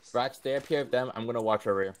know this? Rat, stay up here with them. I'm gonna watch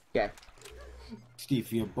our rear. Okay.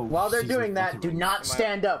 Steve, you're both While they're seasoned doing that, do veterans. not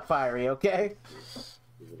stand up, Fiery, okay?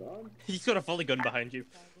 He's got a volley gun behind you.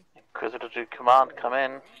 Inquisitor to command, come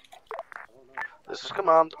in. This is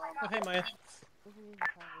command. Oh, hey, Maya.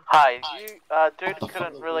 Hi, you, dude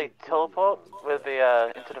couldn't really teleport with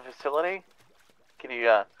the, into the facility. Can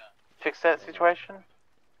you, fix that situation?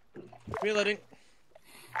 Reloading.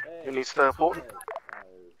 Who needs to teleport?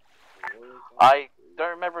 I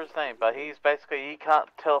don't remember his name, but he can't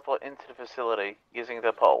teleport into the facility using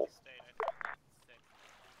the pole.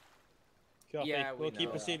 Copy. Yeah, we'll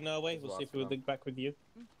keep proceeding our way. We'll see if we'll link back with you.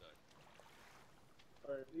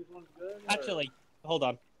 Actually, hold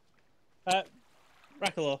on.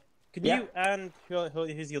 Rakalor, can you and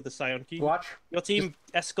who's the other Scion? Can you, Watch. Your team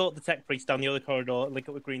escort the tech priest down the other corridor and link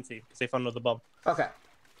up with Green team because they found another bomb. Okay.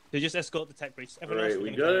 They just escort the tech priest. Everyone Alright, else we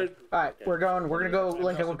is gonna good? Alright, we're gonna go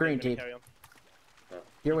link up with Green team. carry on.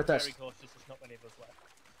 You're with us. Very cautious, there's not many of us left.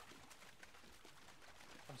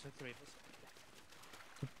 I'm so 3 of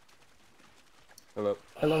us. Hello.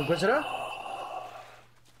 Hello, Inquisitor?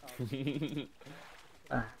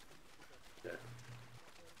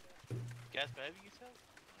 Guys, behaving yourself?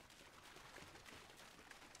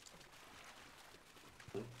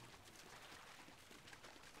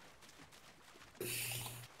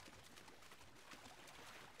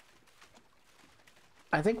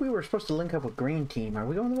 I think we were supposed to link up with Green team. Are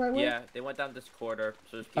we going the right way? Yeah, they went down this corridor,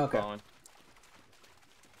 so just keep Okay. going.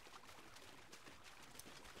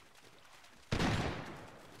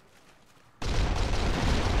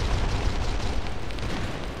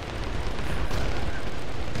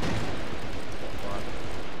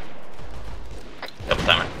 Double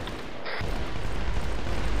timer.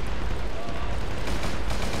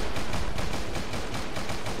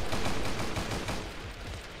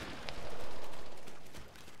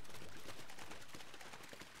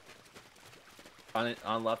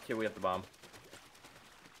 On left here, we have the bomb.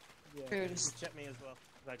 Yeah, just check me as well,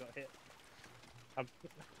 because I got hit.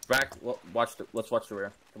 Rack, let's watch the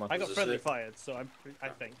rear. Come on. I got friendly fired, so I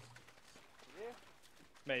think.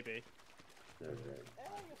 Maybe. I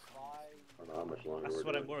don't know how much longer That's we're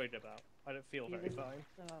what I'm doing. worried about. I don't feel very fine.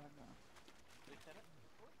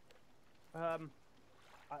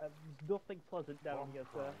 There's nothing pleasant down here,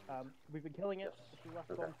 sir. We've been killing it. It's the last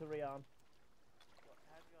bomb to rearm.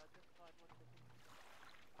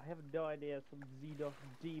 I have no idea. Some Xenos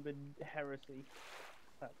demon heresy.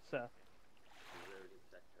 That's I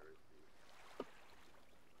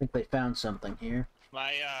think they found something here.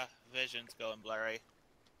 My vision's going blurry.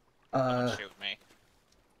 Don't shoot me.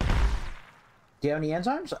 Do you have any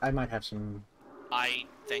enzymes? I might have some. I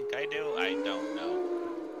think I do. I don't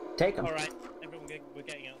know. Take them. all right. Everyone, we're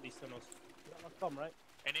getting out of these tunnels. Last bomb, right?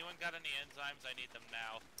 Anyone got any enzymes? I need them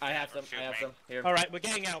now. I have Never some. I shoot have me. some. Here. All right, we're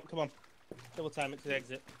getting out. Come on. Double time it to the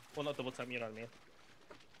exit. Well, not double time. You know what I mean.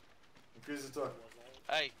 Inquisitor.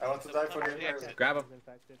 Hey. I want to die for the exit. Grab him.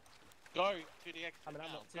 Go to the exit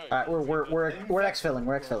now. Go. Alright, we're exfilling.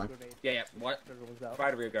 We're exfilling. Yeah. What?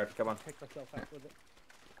 Fire the rear guard. Come on. Take myself out with it.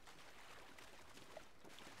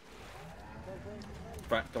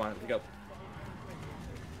 Right. Come on. Let's go.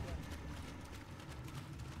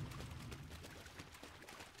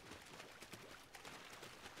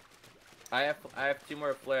 I have 2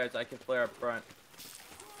 more flares. I can flare up front.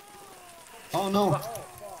 Oh no!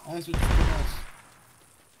 I switched to gas.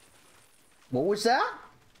 What was that?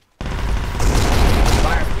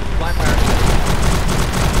 Fire! Fly fire!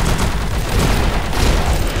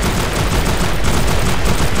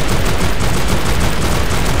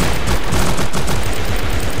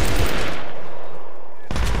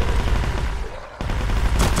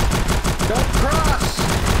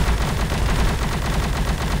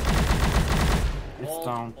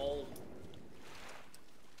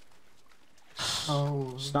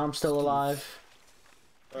 Stomp's still alive.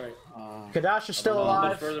 Alright. Kadash is still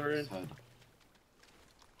alive. Further in.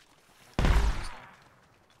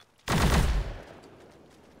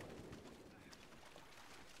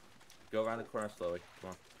 Go around the corner slowly.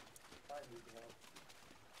 Come on.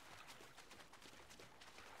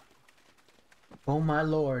 Oh my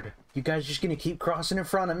lord. You guys just gonna keep crossing in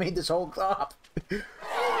front of me this whole cop.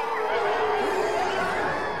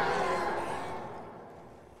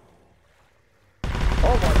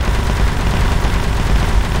 Oh my.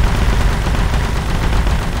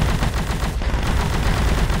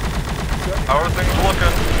 How are things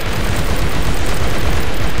looking?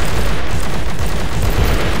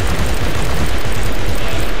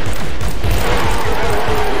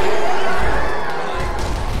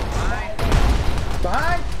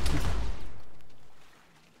 Behind!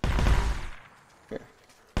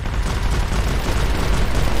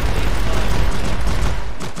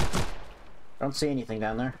 Don't see anything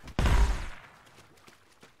down there.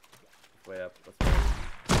 Way up. Let's go.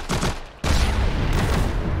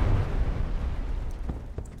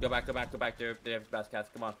 Go back, go back, go back. They have best cats.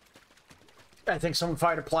 Come on. I think someone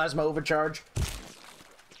fired a plasma overcharge.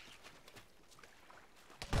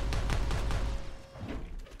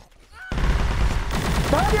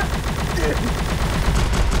 Behind you!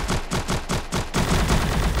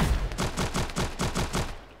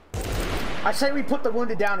 I say we put the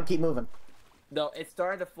wounded down and keep moving. No, it's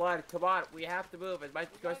starting to flood. Come on, we have to move. It might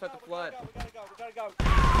go start to flood. We gotta go.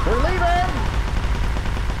 We're leaving!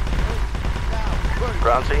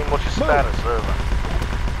 Ground team, what's your status? Over.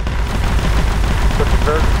 That's a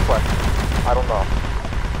very good question. I don't know.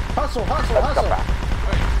 Hustle! Let's come back.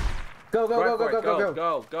 Go!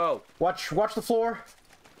 Go! Watch the floor.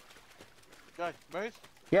 Go, move.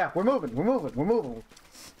 Yeah, we're moving.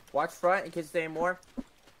 Watch front in case there's any more.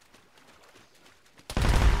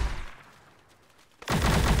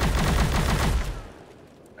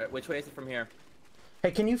 Alright, which way is it from here?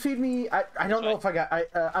 Hey, can you feed me? I don't know if I got.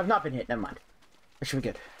 I've not been hit. Never mind. I should be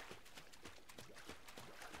good.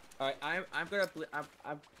 Alright, I'm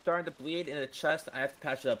starting to bleed in the chest. I have to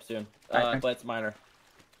patch it up soon. Right. But it's minor.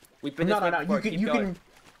 We've been No. before.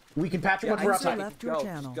 We can patch it once we're outside. Left your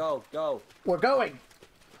channel. Go. We're going.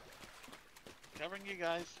 Covering you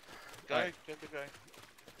guys. Go. Right.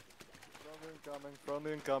 Go.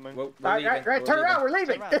 Friendly incoming. Right, turn around, we're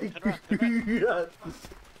leaving!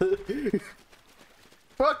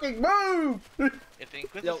 Fucking move! If the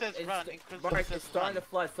Inquisitor says run, Inquisitor Mark, says it's starting run. to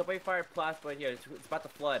flood. Somebody fire plasma here. It's about to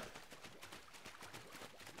flood.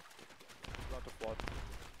 About to flood.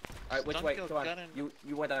 Alright, which way? Come on. You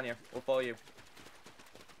went down here. We'll follow you.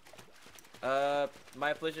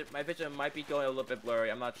 My vision might be going a little bit blurry.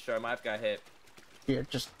 I'm not sure. I might have got hit. Yeah,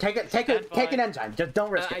 just take an enzyme. Just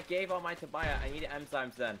don't risk it. I gave all mine to Maya. I need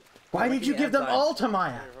enzymes then. Why did you give them all to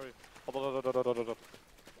Maya?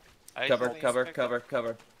 Cover.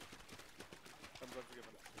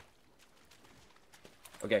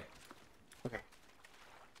 Okay.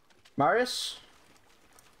 Marius?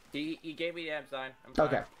 He gave me the enzyme. I'm fine.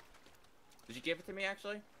 Okay. Did you give it to me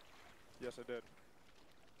actually? Yes, I did.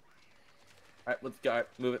 Alright, let's go. Alright,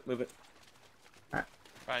 move it.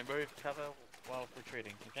 Alright, move cover while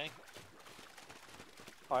retreating, okay?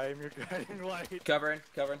 I am your guiding light. Covering.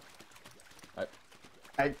 Alright.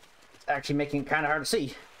 It's actually making it kind of hard to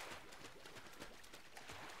see.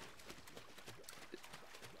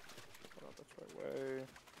 That's right way.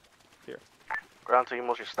 Here. Ground team,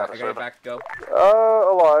 what's your status? I got back. Go.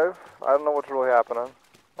 Alive. I don't know what's really happening.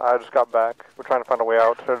 I just got back. We're trying to find a way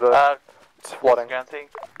out. It's flooding. Ground team,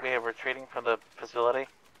 we are retreating from the facility.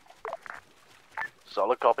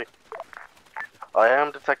 Solid copy. I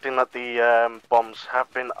am detecting that the bombs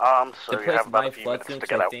have been armed, so you have about a few minutes to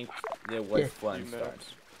get out. I think there was flooding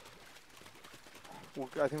starts.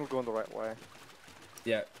 I think we're going the right way.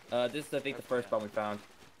 Yeah, this is I think the first bomb we found.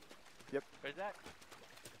 Yep. Where's that?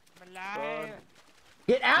 Run.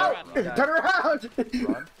 Get out! Turn around!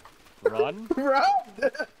 Run?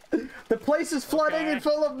 The place is flooding and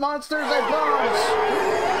full of monsters and bombs!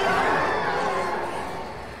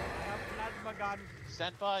 Plasma gun.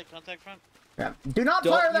 Stand by, contact front. Yeah. Do not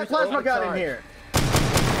fire that plasma gun in here!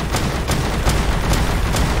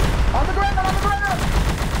 On the ground!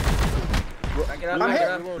 I'm hit!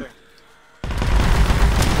 Reloading.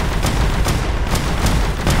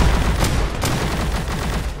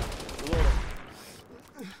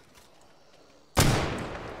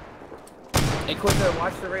 Inquisitor,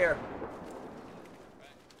 watch the rear.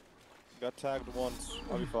 Got tagged once.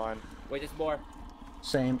 I'll be fine. Wait, there's more.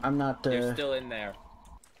 Same. I'm not. They're still in there.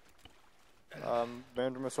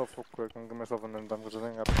 Manage myself real quick. I'm gonna get myself an enzyme because I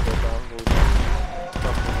think I have to go down.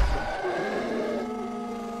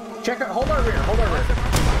 Check it. Hold our rear. Hold our rear.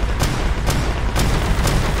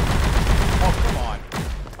 Oh, come on.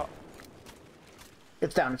 Oh.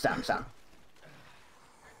 It's down. It's down. It's down.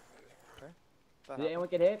 Did anyone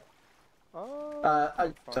get hit?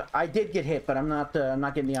 I did get hit, but I'm not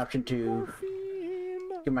getting the option to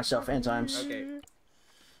give myself enzymes. Okay.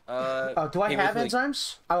 Do I have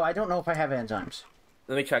enzymes? Oh, I don't know if I have enzymes.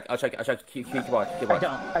 Let me check. I'll check. Keep watch.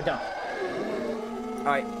 I don't.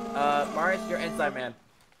 Alright, Marius, you're enzyme man.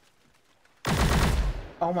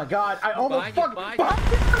 Oh my god, I almost fucking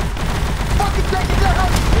take it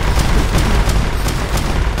down!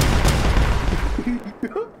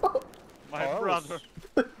 My brother.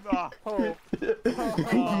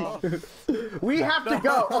 We have to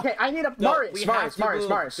go. Okay, I need a Marius.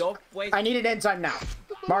 I need an enzyme now.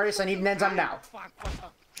 Marius, I need an enzyme now.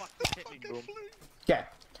 Okay,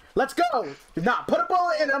 let's go. Nah, put a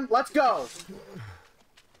bullet in him. Let's go.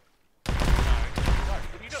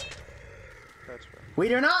 We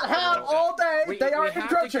do not have all day. They are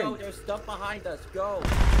encroaching. Go. There's stuff behind us. Go.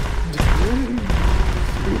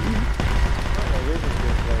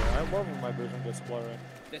 I love when my vision gets blurry.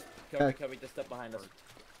 Cover the stuff behind us.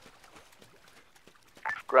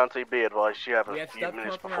 Granty, be advised, you have a few stuff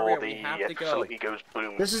minutes from our before rear. the facility goes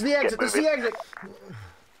boom. This is the exit. This is the exit.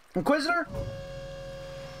 Inquisitor,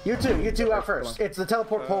 you two out first. It's the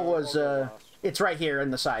teleport pole was it's right here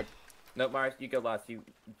in the side. No, Marius, you go last.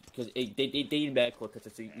 Because they need medical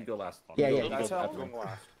attention, so you go last. Yeah. That's how I'm going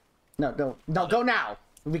last. No, go now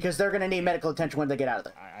because they're gonna need medical attention when they get out of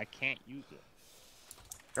there. I can't use it.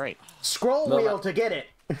 Great. Scroll wheel to get it.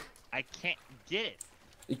 I can't get it.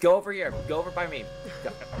 Go over here. Go over by me.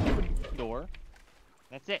 Door.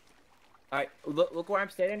 That's it. Alright, look where I'm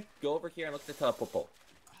standing. Go over here and look at the teleport pole.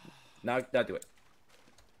 Now do it.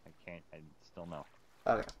 I can't. I still know.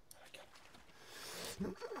 Okay.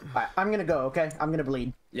 Alright, I'm gonna go, okay? I'm gonna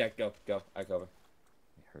bleed. Yeah, go. I go over.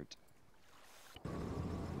 It hurt.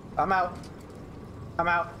 I'm out.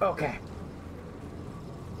 Okay.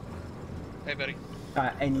 Hey, buddy.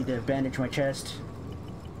 I need to bandage my chest.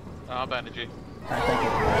 I'll bandage you. Alright, thank you.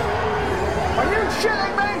 Are you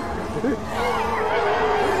shitting me?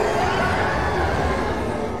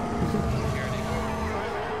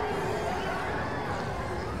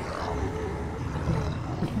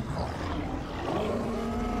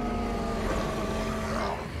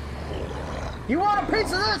 You want a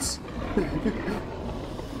piece of this?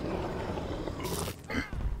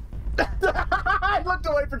 I looked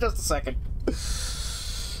away for just a second.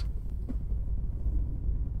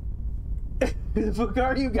 Who the fuck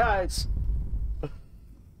are you guys?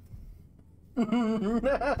 I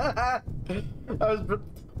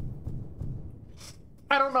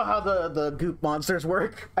don't know how the goop monsters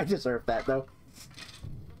work. I deserve that though.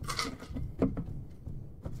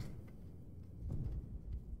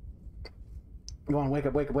 Come on, wake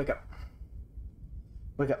up. Wake.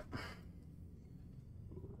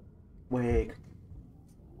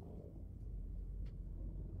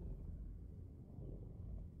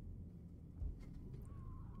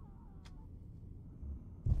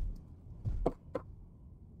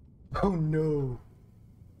 Oh no.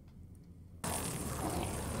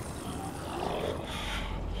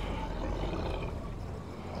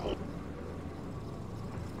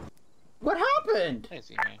 What happened? Hey,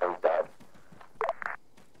 see me.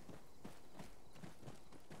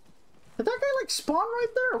 Did that guy like spawn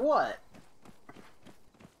right there or what?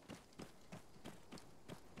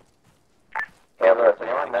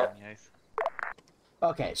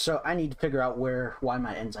 Okay, so I need to figure out why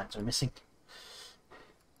my enzymes are missing.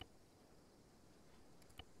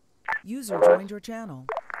 User joined your channel.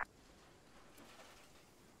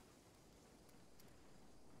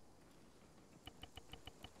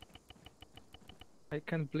 I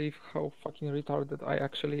can't believe how fucking retarded I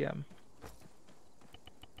actually am.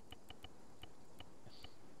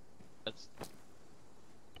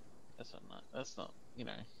 That's not, you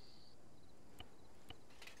know.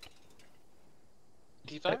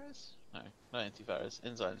 Antivirus? No, not antivirus.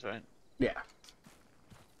 Enzymes, right? Yeah.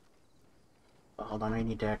 Oh, hold on, I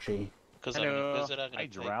need to actually... Because I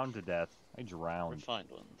drowned to death. I drowned. Refined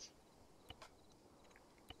ones.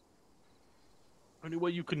 Only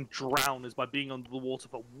way you can drown is by being under the water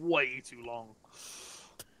for way too long.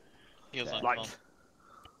 He was on like, con.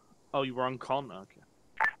 Oh, you were on con? Okay.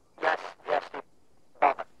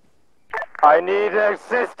 I need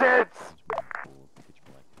assistance!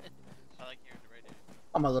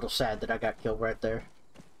 I'm a little sad that I got killed right there.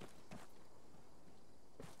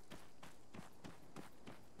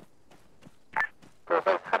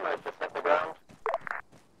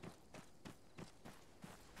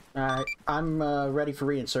 Alright, I'm ready for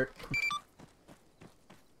reinsert.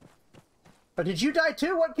 did you die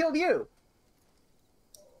too? What killed you?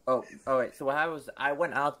 Oh, wait. So what happened was I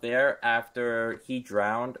went out there after he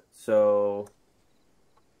drowned. So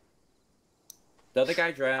the other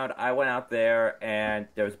guy drowned. I went out there, and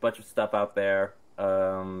there was a bunch of stuff out there.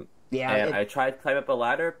 I tried to climb up a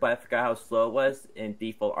ladder, but I forgot how slow it was in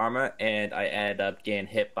default Arma, and I ended up getting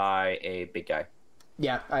hit by a big guy.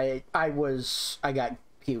 Yeah, I got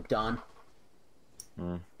puked on.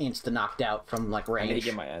 Insta knocked out from like range. I need to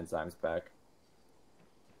get my enzymes back.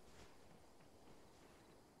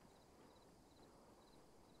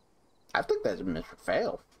 I think that's a Mr.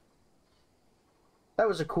 Fail. That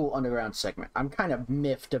was a cool underground segment. I'm kind of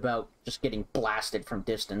miffed about just getting blasted from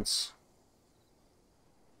distance.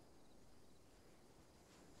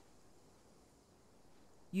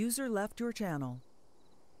 User left your channel.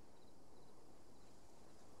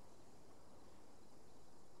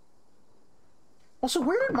 Also,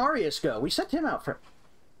 where did Marius go? We sent him out for...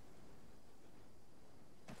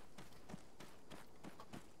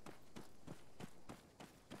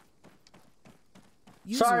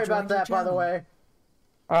 Sorry about that, by the way.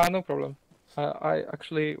 No problem. I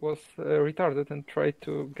actually was retarded and tried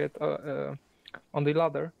to get on the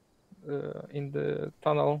ladder in the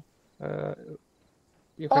tunnel.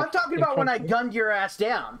 I'm talking about when I gunned your ass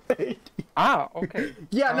down. Okay.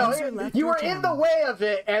 Yeah, no, you were in the way of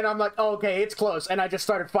it, and I'm like, oh, okay, it's close, and I just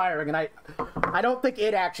started firing, and I don't think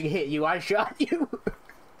it actually hit you. I shot you.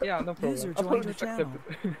 Yeah, no problem. User joined your channel.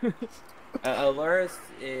 Aluris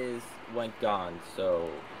went gone, so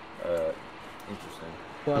interesting.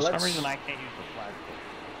 Well, for some reason I can't use the flashlight.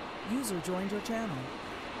 User joined your channel.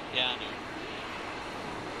 Yeah, I know.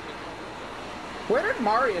 Where did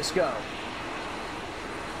Marius go?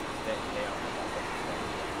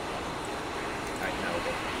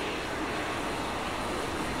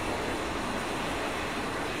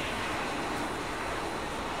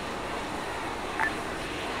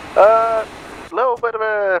 Little bit of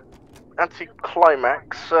a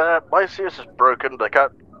anti-climax. My CS is broken. I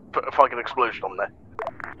can't put a fucking explosion on there.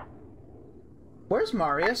 Where's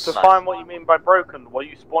Marius? Define what you mean by broken. Were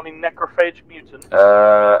you spawning necrophage mutants?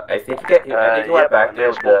 I think you went back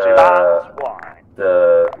to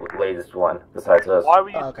the latest one, besides us. Why were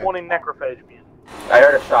you spawning necrophage mutants? I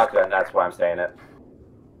heard a shotgun, that's why I'm saying it.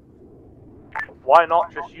 Why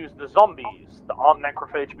not just use the zombies that aren't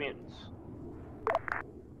necrophage mutants?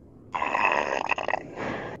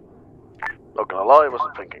 Not gonna lie, I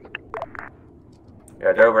wasn't thinking.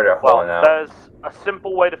 Yeah, they're over there hauling out. There's a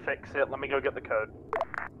simple way to fix it. Let me go get the code.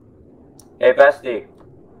 Hey, Bestie.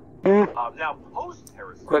 Now,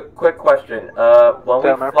 post-heresy. Quick question. When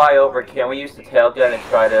we fly over, can we use the tail gun and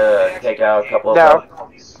try to take out a couple of them?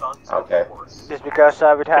 Okay. Just because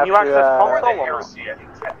I would have to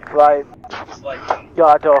fly.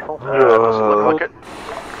 God awful. I'll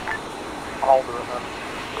do it then.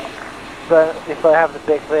 But if I have the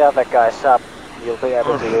big the other guys up, you'll be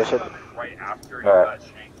able to use it. Alright.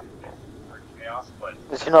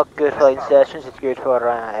 It's not good for insertions, it's good for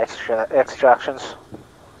extractions.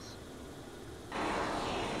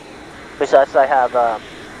 Besides, I have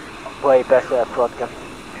way better front gun.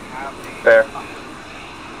 Fair.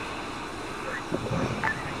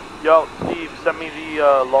 Yo, Steve, send me the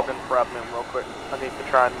login for admin real quick. I need to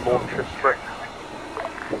try and launch a script.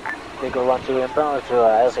 They go run to inbound to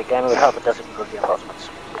as a game with help it doesn't include reinforcements.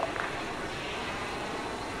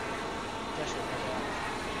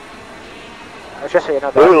 Just so you know,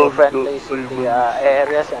 there are friendlies in the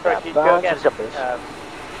areas and bounds and zombies.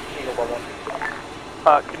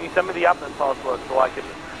 Can you send me the admin password so I can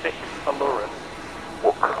fix Aluris?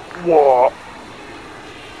 What?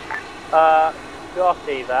 You'll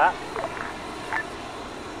see that.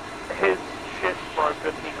 His shit's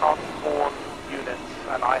broken, he can't spawn units,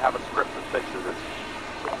 and I have a script that fixes it.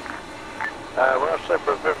 We're not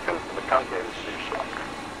separate victims from the congregated station.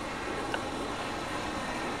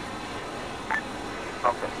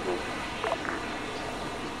 Okay.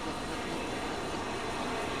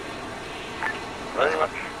 Very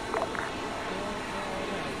much.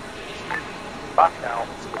 Back now.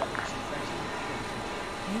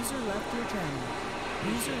 User left your channel.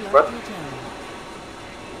 User left What? your channel.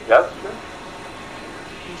 Yes?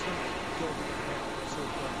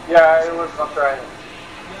 Yeah, it was not trying.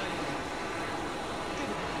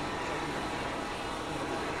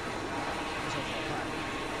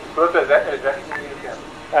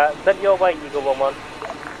 Send your way, Eagle 1-1.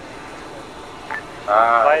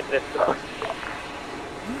 Find this.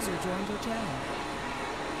 User joined your channel.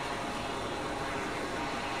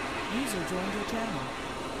 User joined your channel.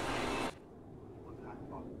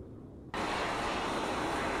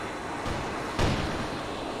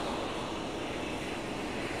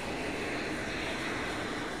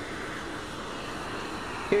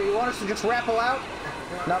 Here, you want us to just rappel out?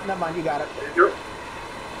 No, never mind, you got it. Yep.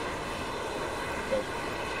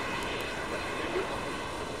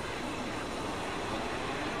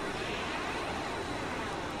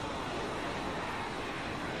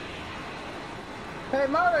 Hey,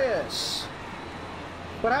 Marius!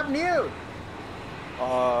 What happened to you?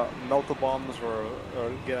 Melt the bombs or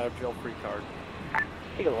get out of jail free card.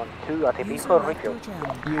 Eagle 1-2, ATP for Rico.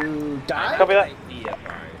 You died? Copy that.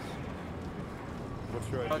 What's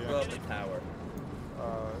your I'll idea? go up the tower.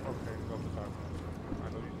 Okay, go up the tower.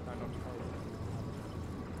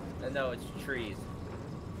 I know No, it's trees.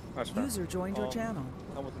 That's fair. User joined your channel.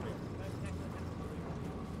 That wasn't me.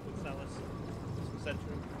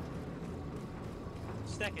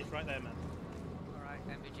 Stack is right there, man. Alright,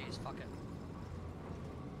 MVGs, fuck it.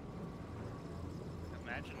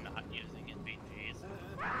 Imagine not using NVGs.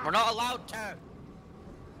 We're not allowed to!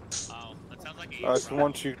 Oh, that sounds like a... So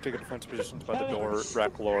once you take a defensive positions by the door,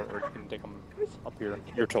 rack lower, or you can take them up here.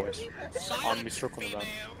 Your choice. I'm gonna be circling around.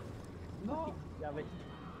 No.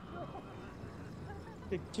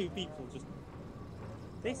 Two people just...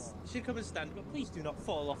 This should come and stand, but please do not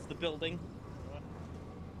fall off the building.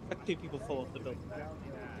 Two people fall off the building.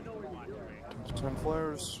 10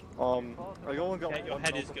 flares. I only got your one.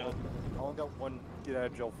 head is good. I only got one get out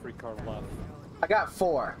of jail free card left. I got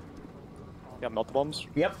 4. Yeah, melt the bombs?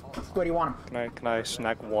 Yep. Where do you want them? Can I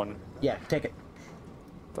snack one? Yeah, take it.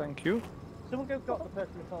 Thank you. Someone go got the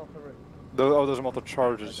person who fell off the roof. Those are multiple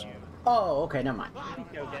charges. Oh, okay, never mind.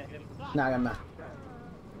 Go get him. No, I'm not.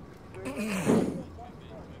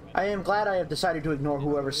 I am glad I have decided to ignore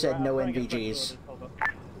whoever said no NVGs.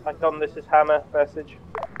 Icon, this is Hammer message.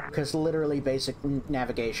 Because literally basic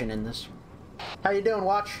navigation in this. How you doing,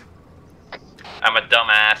 Watch? I'm a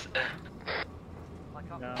dumbass.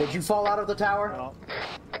 Did you fall out of the tower?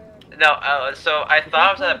 No, so I thought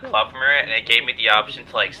I was at a platform area, and it gave me the option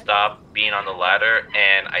to like stop being on the ladder,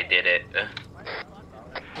 and I did it.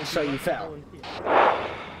 So you fell.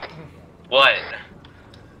 What?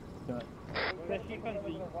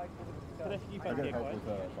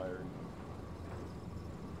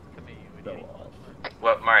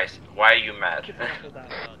 What, Marius? Why are you mad?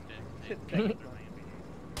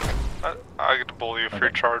 I get to bully you for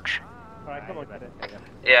your charge. Alright, come on, get it.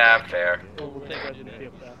 Yeah, fair.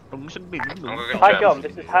 Icon,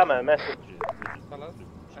 this is Hammer message.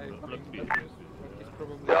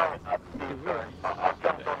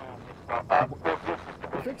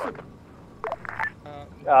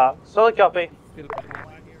 Solid copy.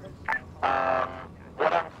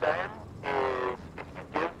 What I'm saying is,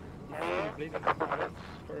 if you give me a couple minutes,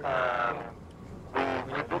 we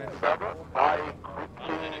do the server, I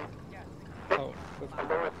quickly fix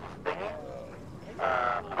Lewis' thingy, I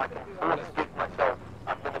can first give myself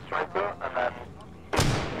administrator, and then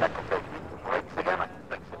technically if it breaks again, I can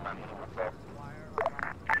fix it manually myself.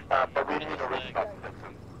 But we need a restart to fix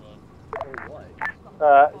it.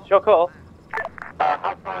 It's your call.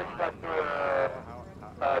 How far is that deployment?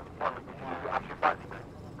 Did you actually find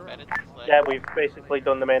anything? Yeah, we've basically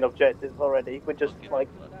done the main objective already. We're just, like,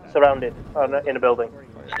 surrounded in a building.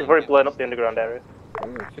 We've already blown up the underground area.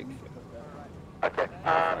 Okay,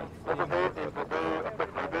 what we'll do is we'll do a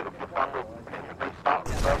quick reboot if you're fine with restart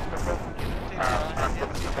the first system, and give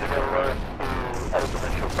us a video road to edit the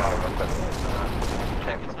initial file real quick.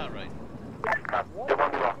 Check, it's not right. It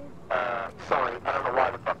won't be long. Sorry, I don't know why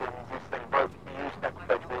the fucking use thing broke. You use next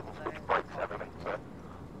page tables, which breaks everything, so...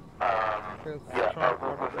 yeah,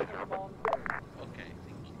 we'll fix it real quick. Okay,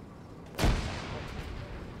 thank you.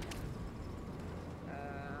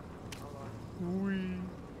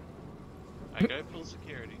 I go full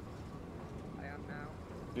security. I am now.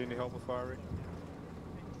 Do you need help with firing?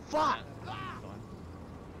 Fuck!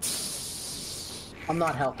 I'm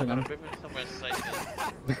not helping him. Somewhere safe.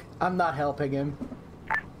 I'm not helping him.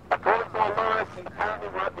 According to Lewis, apparently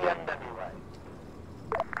we're at the end anyway.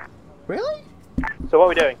 Really? So what are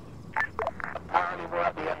we doing? Apparently we're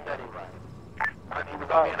at the end anyway. And he was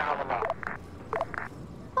only an hour long.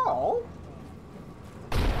 Oh.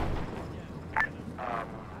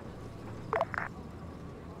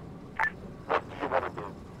 What do you want to do?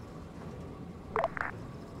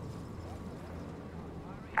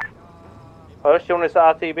 First, do you want us to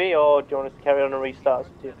RTB or do you want us to carry on and restart?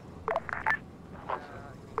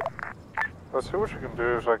 Let's see what you can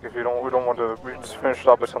do. Is like if we don't want to just finish it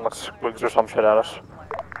up, let's squigs or some shit at us.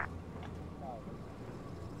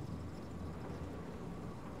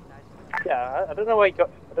 Yeah, I don't know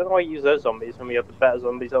why you use those zombies when we have the better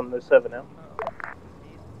zombies on the server now.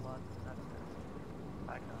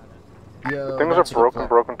 Yo, Things are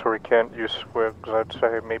broken till we can't use squigs. I'd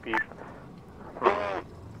say maybe.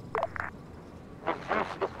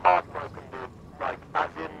 is heartbroken, dude. Like, as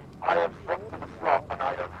in, I have sent to the slot and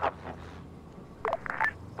I don't have seats.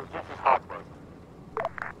 This is heartbroken.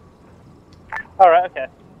 Alright, okay.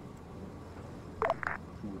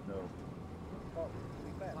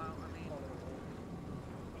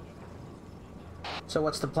 So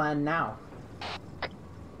what's the plan now?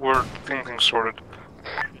 We're thinking sorted.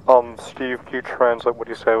 Steve, can you translate what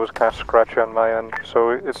you said? It was kind of scratchy on my end, so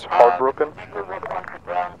it's heartbroken. Eagle 1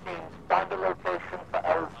 ground team, find the location for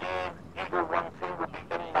LZ. Eagle 1 team will be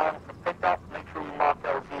inbound for pickup. Make sure you mark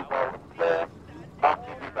LZ while it's there.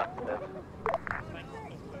 After you be back to there.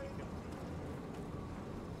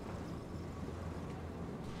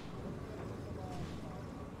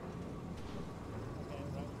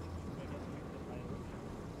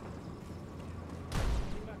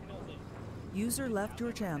 User left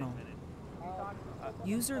your channel.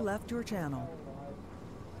 User left your channel.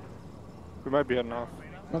 We might be heading off.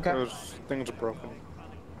 Okay. Those things are broken.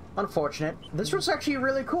 Unfortunate. This was actually a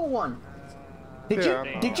really cool one.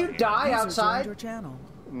 Did you die outside?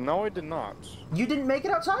 No, I did not. You didn't make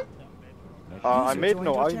it outside? I made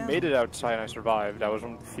it outside and I survived. I was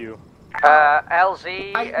one of the few.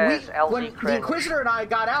 LZ as LZ when the Inquisitor and I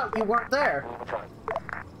got out, you weren't there.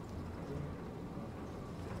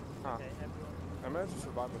 Huh. I managed to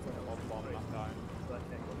survive between a multiple bomb and not dying.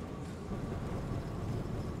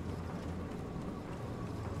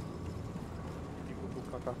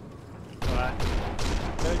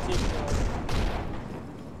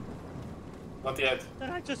 Not yet. Did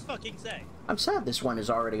I just fucking say? I'm sad this one is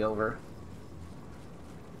already over.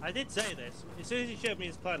 I did say this. As soon as he showed me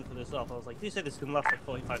his plan for this off, I was like, you say this can last like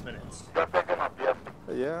 45 minutes.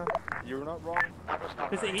 Yeah, you're not wrong.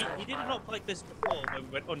 Because he did it up like this before when we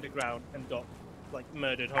went underground and got like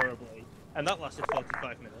murdered horribly, and that lasted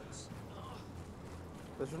 45 minutes.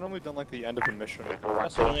 This is normally done like the end of a mission.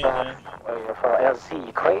 That's what I mean, yeah. For LZ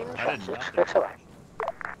Ukraine,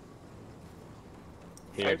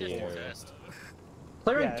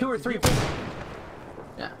 Clearing 2 or 3 people.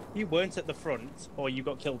 Yeah. You weren't at the front, or you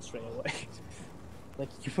got killed straight away. Like,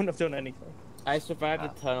 you wouldn't have done anything. I survived the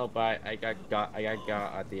tunnel, but I got got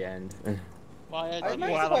at the end. Why I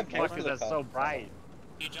because they're so bright.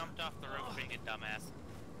 You jumped off the roof being a dumbass.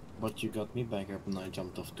 But you got me back up and I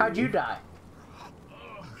jumped off too. How'd you die?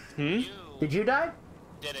 Did you die?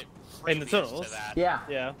 Did it in the tunnels? Yeah.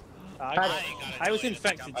 Yeah. I was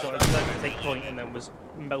infected, so I was left to take point and then was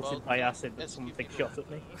melted by acid that something shot at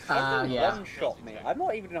me. Yeah. One shot me. I'm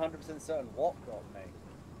not even 100% certain what got me.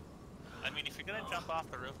 I mean, if you're gonna jump off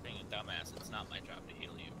the roof being a dumbass, it's not my job to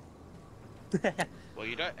heal you. Well,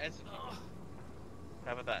 you don't execute.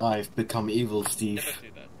 How about that? I've become evil, Steve. Never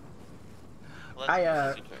do that.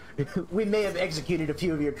 We may have executed a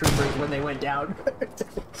few of your troopers when they went down.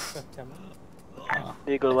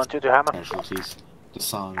 Eagle 1, 2 to Hammer. Casualties. The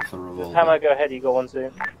sound of the revolver. Hammer, go ahead, Eagle 1,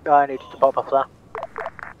 2. I need to pop off that.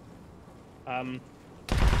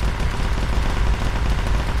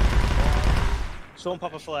 Someone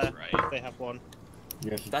pop a flare if they have one.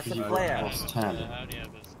 You have That's a flare.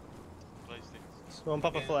 Someone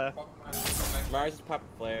pop a flare. Mars is popping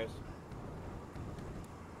flares.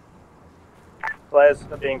 Flares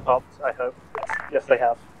are being popped, I hope. Yes, they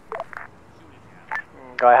have.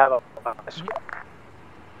 I have a...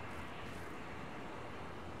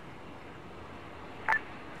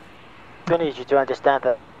 I need you to understand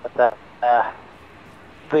that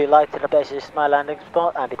the light in the base is my landing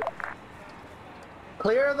spot, and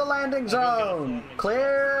Clear the landing zone!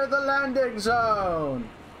 Clear the landing zone!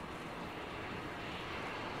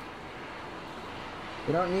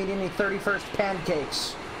 We don't need any 31st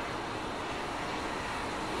pancakes.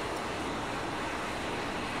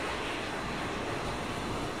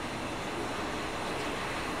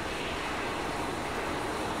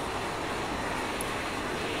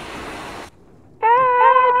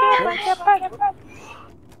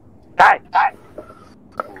 Die!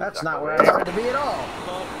 That's not where I wanted to be at all.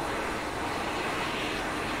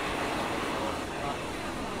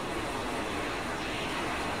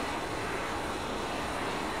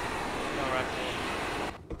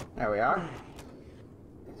 There we are.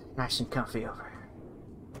 Nice and comfy over here.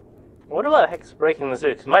 I wonder what the heck's breaking the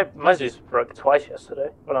zoo, 'cause my zoo's broke twice yesterday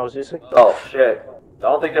when I was using. Oh shit. I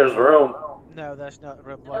don't think there's room. No, there's not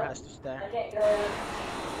room. One has to stay.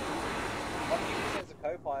 There's a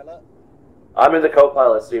co-pilot. I'm in the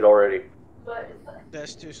co-pilot seat already.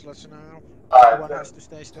 There's 2 slots now. One has to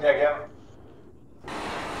stay still. Yeah.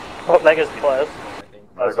 Oh, there goes the players.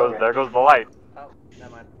 There goes the light. Oh,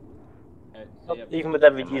 never mind. Even with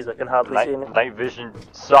MVGs, I can hardly see anything. Night vision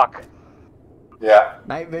suck. Yeah.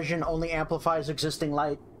 Night vision only amplifies existing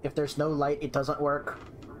light. If there's no light, it doesn't work.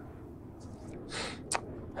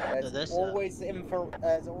 There's always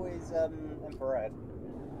infrared.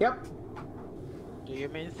 Yep. Do you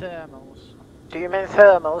mean thermals? Do you mean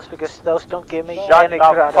thermals? Because those don't give me any Shut the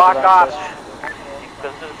crowd fuck advantage. up!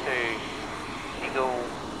 Listen to Eagle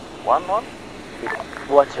 1-1?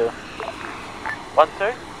 1-2.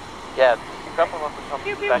 1-2? Yeah, grab them up and come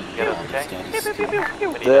back and get us, okay?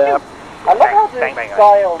 Yeah. I love how the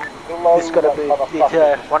Scion glows. It's gonna be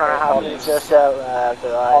 1.5 minutes or so.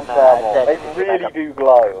 On thermal. They really do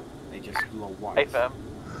glow. They just glow white. Hey, fam.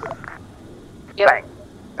 Bang,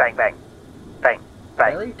 bang, bang, bang,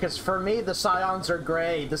 bang. Really? Because for me, the Scions are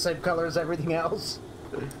gray, the same color as everything else.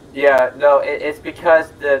 Yeah, no, it's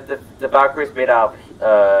because the Valkyrie's made out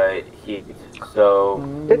of heat. So,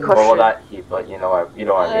 well, not heat, but you know what I mean.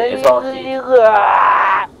 It's all heat.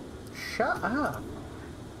 Shut up.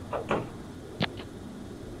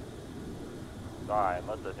 Sorry, I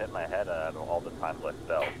must have hit my head all the time I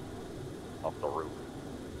fell off the roof.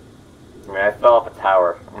 I mean, I fell off a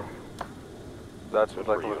tower. That's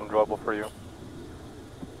like enjoyable for you.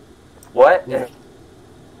 What?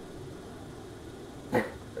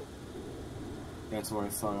 That's why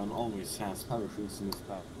Scion always has parachutes in his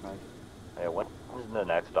backpack. Hey, when's the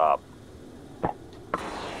next stop?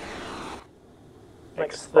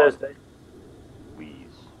 Next Thursday.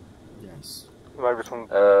 Please. Yes.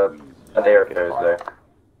 Monday or Thursday.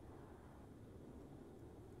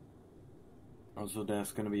 Also,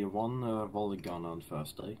 there's gonna be one volley gun on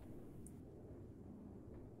Thursday.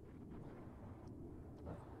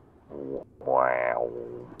 Wow.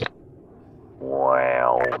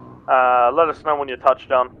 Wow. Let us know when you're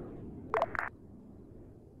touchdown.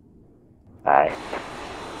 Aye.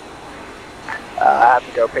 I have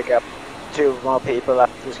to go pick up 2 more people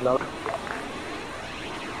after this load.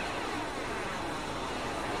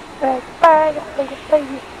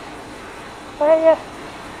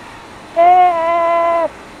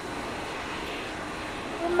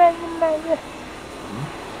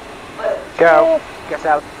 Go. Get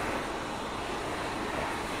out.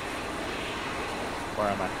 Where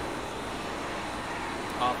am I?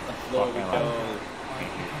 Off the floor we go. I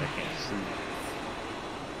can't see.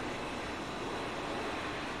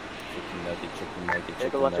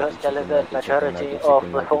 Everyone just delivered majority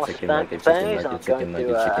of the horse back phase. I'm going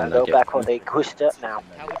to go back for the Quista now.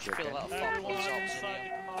 How would you feel about Falklands ops,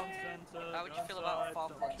 How would you feel about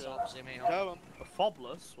Falklands ops, Emil? A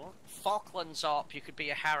Fobless? What? Falklands op, you could be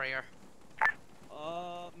a Harrier.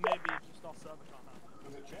 Maybe just off server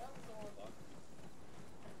can't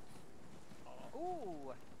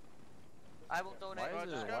Ooh. I will donate. Why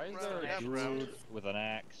is there a dude with an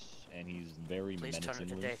axe and he's very Please turn it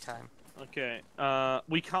to menacingly? daytime. Okay,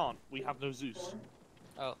 we can't. We have no Zeus.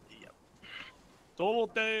 Oh. Yep. So what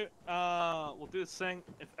we'll do this thing.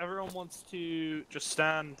 If everyone wants to just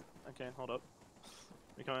stand... Okay, hold up.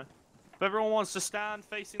 We coming. If everyone wants to stand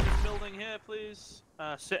facing this building here, please.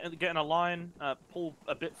 Sit and get in a line. Pull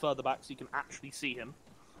a bit further back so you can actually see him.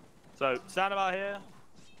 So, stand about here.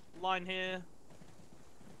 Line here.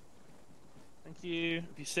 Thank you.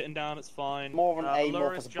 If you're sitting down, it's fine. More of an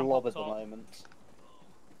amorphous jump blob up at the top. moment.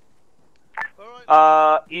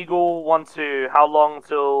 Eagle 1-2. How long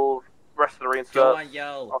till rest of the arena Go starts? on,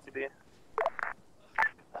 yell. RTB.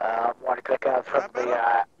 Want to click out from the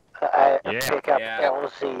pick up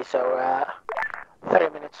LZ, so 30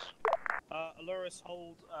 minutes. Aloris,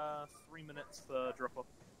 hold 3 minutes for drop off.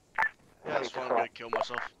 Yeah, that's fine. I'm gonna kill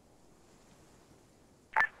myself.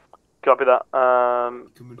 Copy that.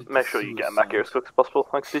 Make sure you get him back here as quick as possible.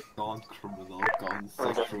 Thanks, Steve.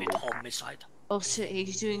 Homicide. Oh, so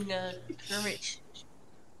he's doing courage.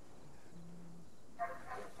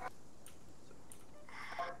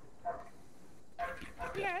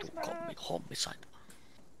 Yes, call me homicide.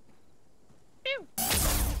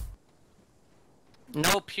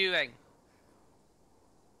 No pewing.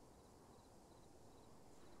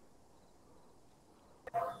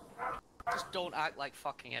 Just don't act like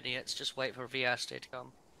fucking idiots. Just wait for VSD to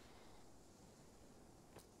come.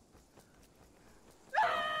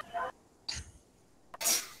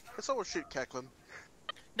 Can someone shoot Kecklam?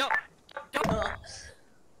 No!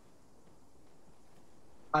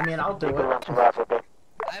 I mean, I'll do it. I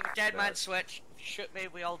have a dead man switch. If you shoot me,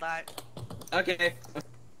 we all die. Okay.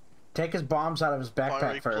 Take his bombs out of his backpack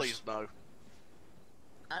Fiery, first. please no.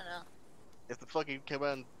 I don't know. If the fucking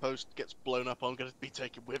command post gets blown up, I'm gonna be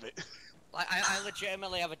taken with it. Like, I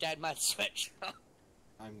legitimately have a dead man switch.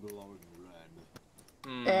 I'm glowing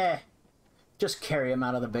red. Just carry him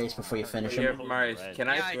out of the base before you finish Here, him. Marius, can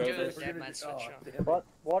I throw do this? have a dead man switch.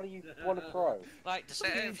 What do you want to throw? Like, to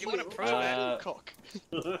say, if you want to prove it, cock.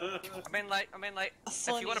 I mean, like, if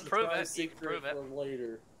you want to prove it, you can prove it.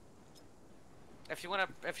 Later. If you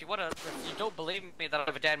don't believe me that I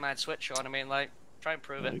have a dead man switch on, I mean, like, try and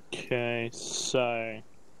prove it. Okay, so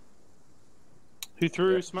who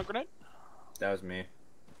threw smoke grenade? That was me.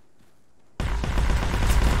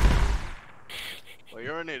 Well,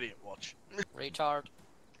 you're an idiot, watch. Retard.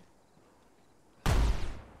 I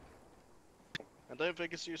don't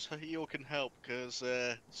think it's Zeus heal can help, because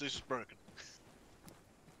Zeus is broken.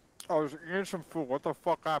 I was eating some food, what the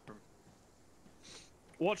fuck happened?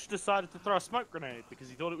 Watch decided to throw a smoke grenade because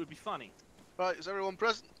he thought it would be funny. Right, is everyone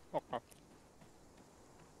present? Okay.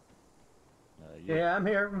 Yeah, I'm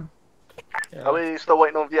here. Are we still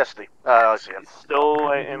waiting on Viesti? I see him. Still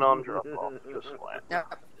waiting on drop off. Just wait. Yeah.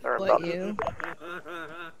 What you?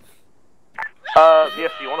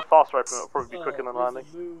 Yes, you want a fast ride? It'll probably be quicker than landing.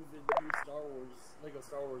 There's a move in the new Lego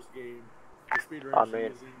Star Wars game, the speedrunners I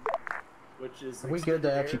mean, using, which is Are we good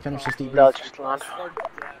to actually finish this debrief? No, just land. Children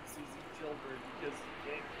because you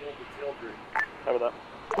can't kill the children. Over that.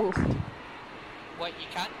 Wait, you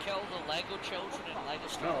can't kill the Lego children in Lego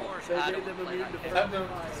Star No, Wars? they I made don't them play immune that to game. venom.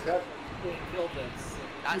 You can't kill them.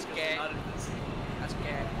 That's gay. That's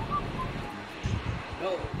gay. No,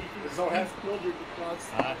 there's no half children because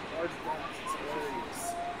large gaps. It's hilarious.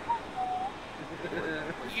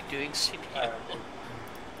 What are you doing, CPO?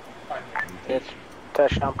 It's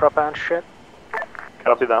touchdown prop and shit.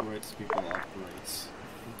 Copy that. Operates people operates.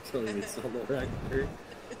 Until it's on the record.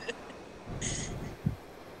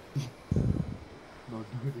 No,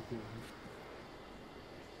 do it again.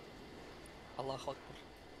 Allah Akbar.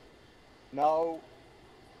 No.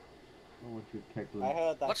 I want you to I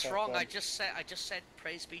heard that. What's wrong? I just said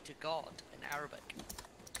praise be to God in Arabic.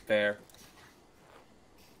 Fair.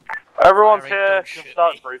 Everyone's Fiery, here. don't Can shoot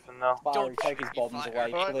start me. briefing now. Barry, take his bombs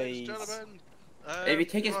away, Right, please. If you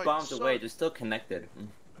take his right, bombs so- away, they're still connected.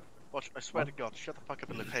 Watch, I swear to God, shut the fuck up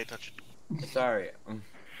and pay attention. Sorry.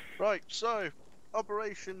 Right, so,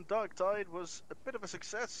 Operation Dark Tide was a bit of a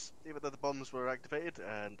success, even though the bombs were activated,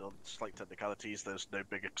 and on slight technicalities, there's no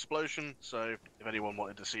big explosion, so if anyone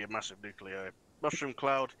wanted to see a massive nuclear mushroom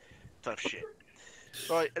cloud, tough shit.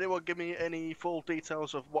 Right, anyone give me any full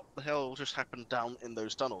details of what the hell just happened down in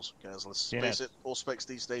those tunnels? Because let's face it, all specs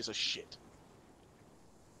these days are shit.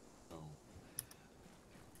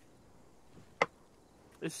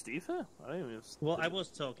 Is Steve here? I don't even. Well, I was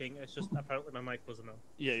talking, it's just apparently my mic wasn't on.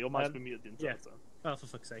 Yeah, your mic's been muted the entire time. Oh, for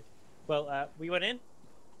fuck's sake. Well, we went in,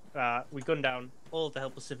 we gunned down all the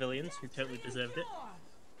helpless civilians who totally deserved it.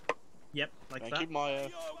 Yep, like Thank that. you, Maya.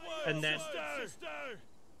 And then,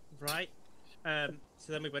 right,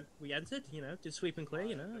 so then we entered, you know, did sweep and clear,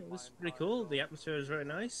 you know, it was pretty cool, the atmosphere was very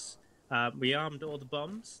nice. We armed all the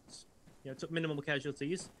bombs, you know, took minimal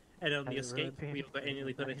casualties, and on the escape, we all got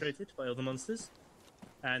annually penetrated by all the monsters.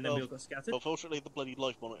 And then we all got scattered. Unfortunately, the bloody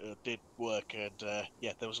life monitor did work, and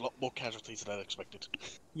yeah, there was a lot more casualties than I'd expected.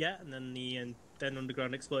 Yeah, and then then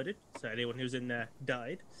underground exploded, so anyone who was in there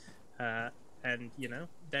died. And you know,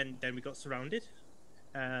 then we got surrounded.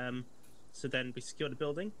 So then we secured the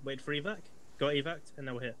building, waited for evac, got evac'd, and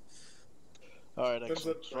now we're here. Alright,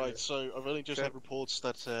 excellent. Right, so I've only just had reports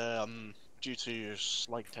that due to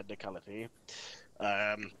slight technicality,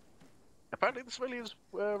 apparently the civilians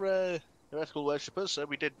were heretical worshippers, so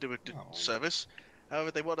we did do a service.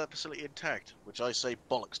 However, they want that facility intact, which I say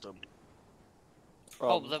bollocks to them.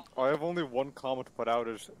 I have only one comment to put out: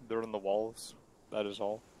 is they're in the walls. That is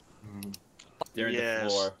all. They're in the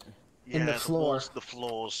floor. Yeah, In the floor. walls, the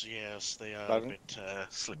floors, yes, they are a bit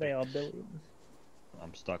slippy. They are building.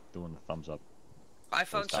 I'm stuck doing the thumbs up. I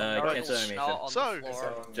found some cancel snot animation. on So, the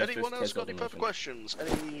floor. anyone else got any further questions?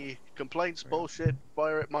 Any complaints, bullshit,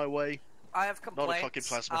 fire it my way. I have Not a fucking complaints.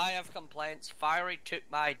 plasma. I have complaints. Fiery took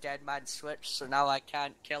my dead man switch, so now I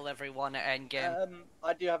can't kill everyone at endgame.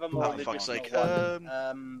 I do have a more Oh, for fuck's sake. What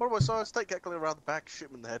am I saying? Take Eckler around the back, shoot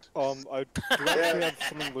him in the head. I do actually have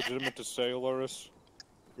something legitimate to say, Loris.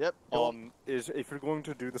 Yep. Is if you're going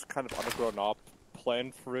to do this kind of underground op,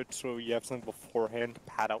 plan for it so you have something beforehand to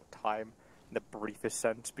pad out time in the briefest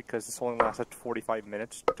sense, because this only lasted 45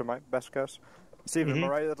 minutes, to my best guess. Steven, am I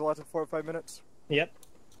right that it lasted 45 minutes? Yep.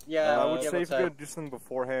 Yeah, I would say if you're going to do something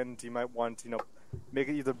beforehand, you might want, make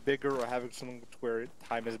it either bigger or having something where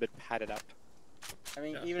time is a bit padded out. I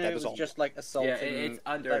mean, even if it was just like assaulting, Yeah, it's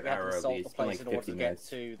under like an hour at assault least, the place like in order 50 to minutes.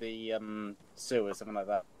 get to the sewer, something like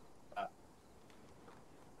that.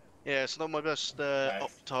 Yeah, it's not my best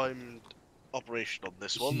up-timed operation on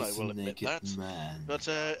this one, I will admit that. But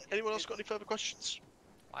anyone else got any further questions?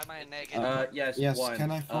 Why am I naked? Yes, Yes, one. can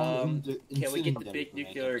I find the Can we get the incident big that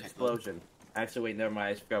nuclear explosion? Actually, wait, never mind.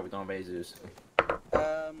 I forgot we don't have Zeus.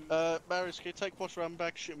 Marius, can you take Potter around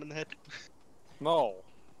back, shoot him in the head? No.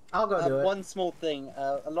 I'll go do it. One small thing.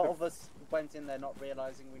 A lot of us went in there not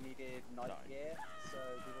realizing we needed night gear, so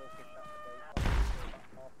we all picked up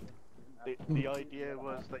the day. The idea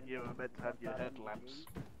was that you were meant to have your headlamps,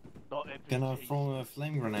 not NPCs. Can I throw a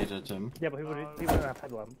flame grenade at him? Yeah, but he wouldn't have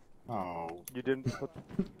headlamp. Oh. You didn't put...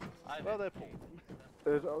 Well, they're full.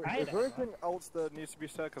 Is there anything else that needs to be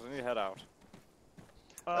said? Because I need to head out.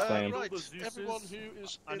 Right, everyone who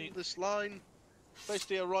is in this line, face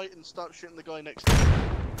to your right and start shooting the guy next to you.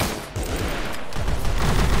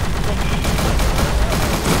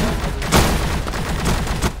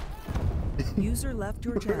 User left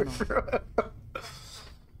your channel.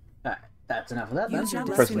 That's enough of that.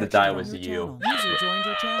 The person that died was you. User joined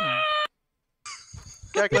your channel.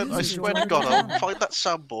 Yeah, Glenn, I swear to God, I'll find that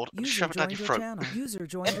soundboard and shove it down your throat. User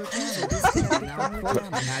joined your channel.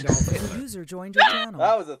 User joined your channel.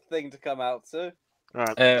 That was a thing to come out to.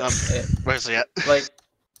 Alright, where's he at? Like,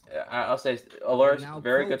 I'll say, Alert's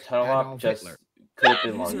very good tunnel up, just could have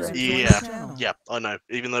been longer. Yeah, I know.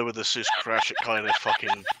 Even though with the Sus crash, it kind of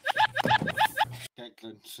fucking...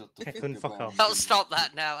 Fuck off. I'll stop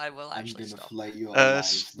that now, I will actually stop.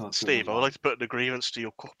 Steve, I would like to put an agreement to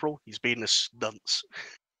your corporal. He's been a dunce.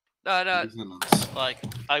 No, like,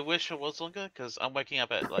 I wish it was longer, because I'm waking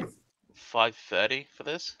up at, like, 5:30 for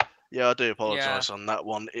this. Yeah, I do apologise on that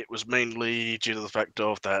one. It was mainly due to the fact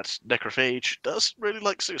of that Necrophage doesn't really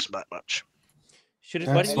like Sus that much. Why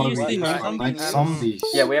didn't you use the zombies?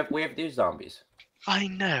 Yeah, we have new zombies. I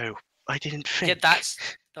know. I didn't think. Yeah, that's...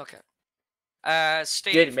 Okay.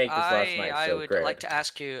 Steve, Did make this last night, I so would great. like to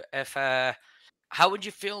ask you if, how would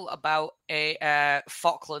you feel about a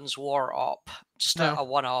Falklands War op? Just a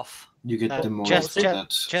one-off. You get the more Just you've know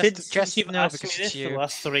asked me because this it's the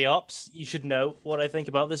last 3 ops. You should know what I think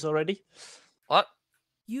about this already. What?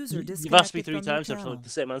 User You've asked me disconnected 3 from your times. I've channel. told the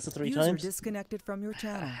same answer 3 User times. disconnected from your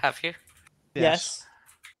channel. Have you? Yes.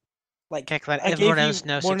 Like, Keklan, I everyone gave else you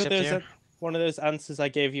knows one of except those. you. One of those answers I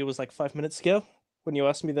gave you was like 5 minutes ago when you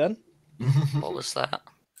asked me then. What was that?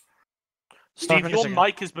 Steve, your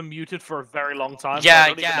mic has been muted for a very long time. Yeah,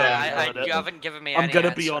 so you haven't given me I'm any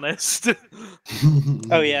gonna be answer. honest.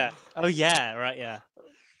 Oh yeah, right, yeah.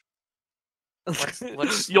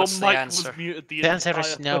 What's Your the mic answer? was muted the The answer entire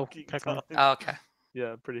is no. fucking time. Oh, okay.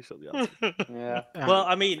 Yeah, I'm pretty sure the answer. Yeah. Well,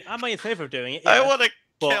 I mean, am I in favour of doing it? I Yeah. want to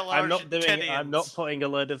But kill I'm not doing it. I'm not Argentinians. putting a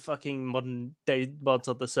load of fucking modern day mods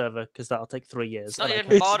on the server because that'll take 3 years. It's not and I even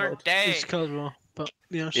can't modern afford. day. It's Cosmo, but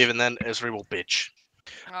yes. Even then, Ezra will bitch.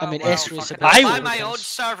 I mean, well, Ezra's fuck it. a I'll bit buy old, my guys. own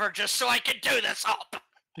server just so I can do this op.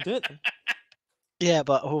 Do it then. Yeah,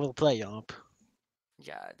 but who will play up?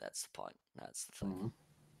 Yeah, that's the point. That's the thing.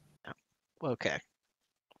 Okay.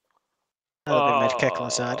 That'll be made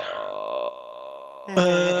Keklan sad.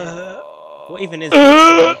 What even is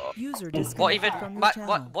User What disconnected even? from your What?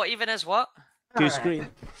 channel. What even is what? Goose Green?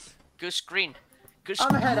 Goose Green. Goose. I'm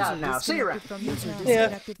gonna head out now. See you around.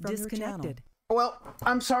 Disconnected from your channel. Well,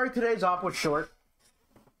 I'm sorry today's op was short.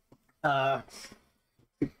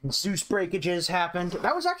 Zeus breakages happened.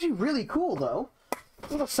 That was actually really cool, though.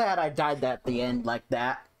 A little sad I died at the end like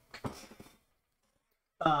that.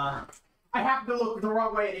 I happened to look the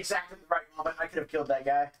wrong way at exactly the right moment. I could have killed that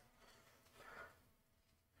guy.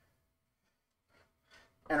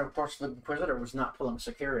 And of course, the Inquisitor was not pulling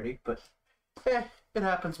security, but it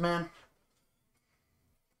happens, man.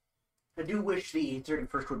 I do wish the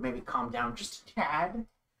 31st would maybe calm down just a tad.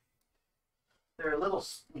 They're a little,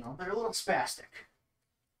 they're a little spastic.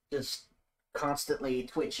 Just constantly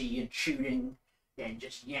twitchy and shooting and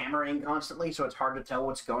just yammering constantly, so it's hard to tell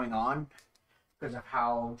what's going on because of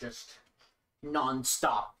how just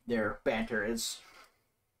non-stop their banter is.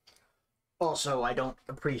 Also, I don't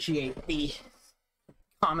appreciate the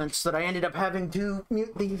comments that I ended up having to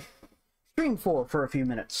mute the stream for a few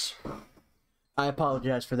minutes. I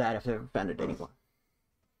apologize for that if it offended anyone.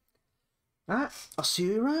 Alright, I'll see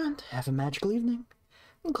you around. Have a magical evening.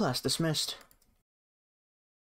 And class dismissed.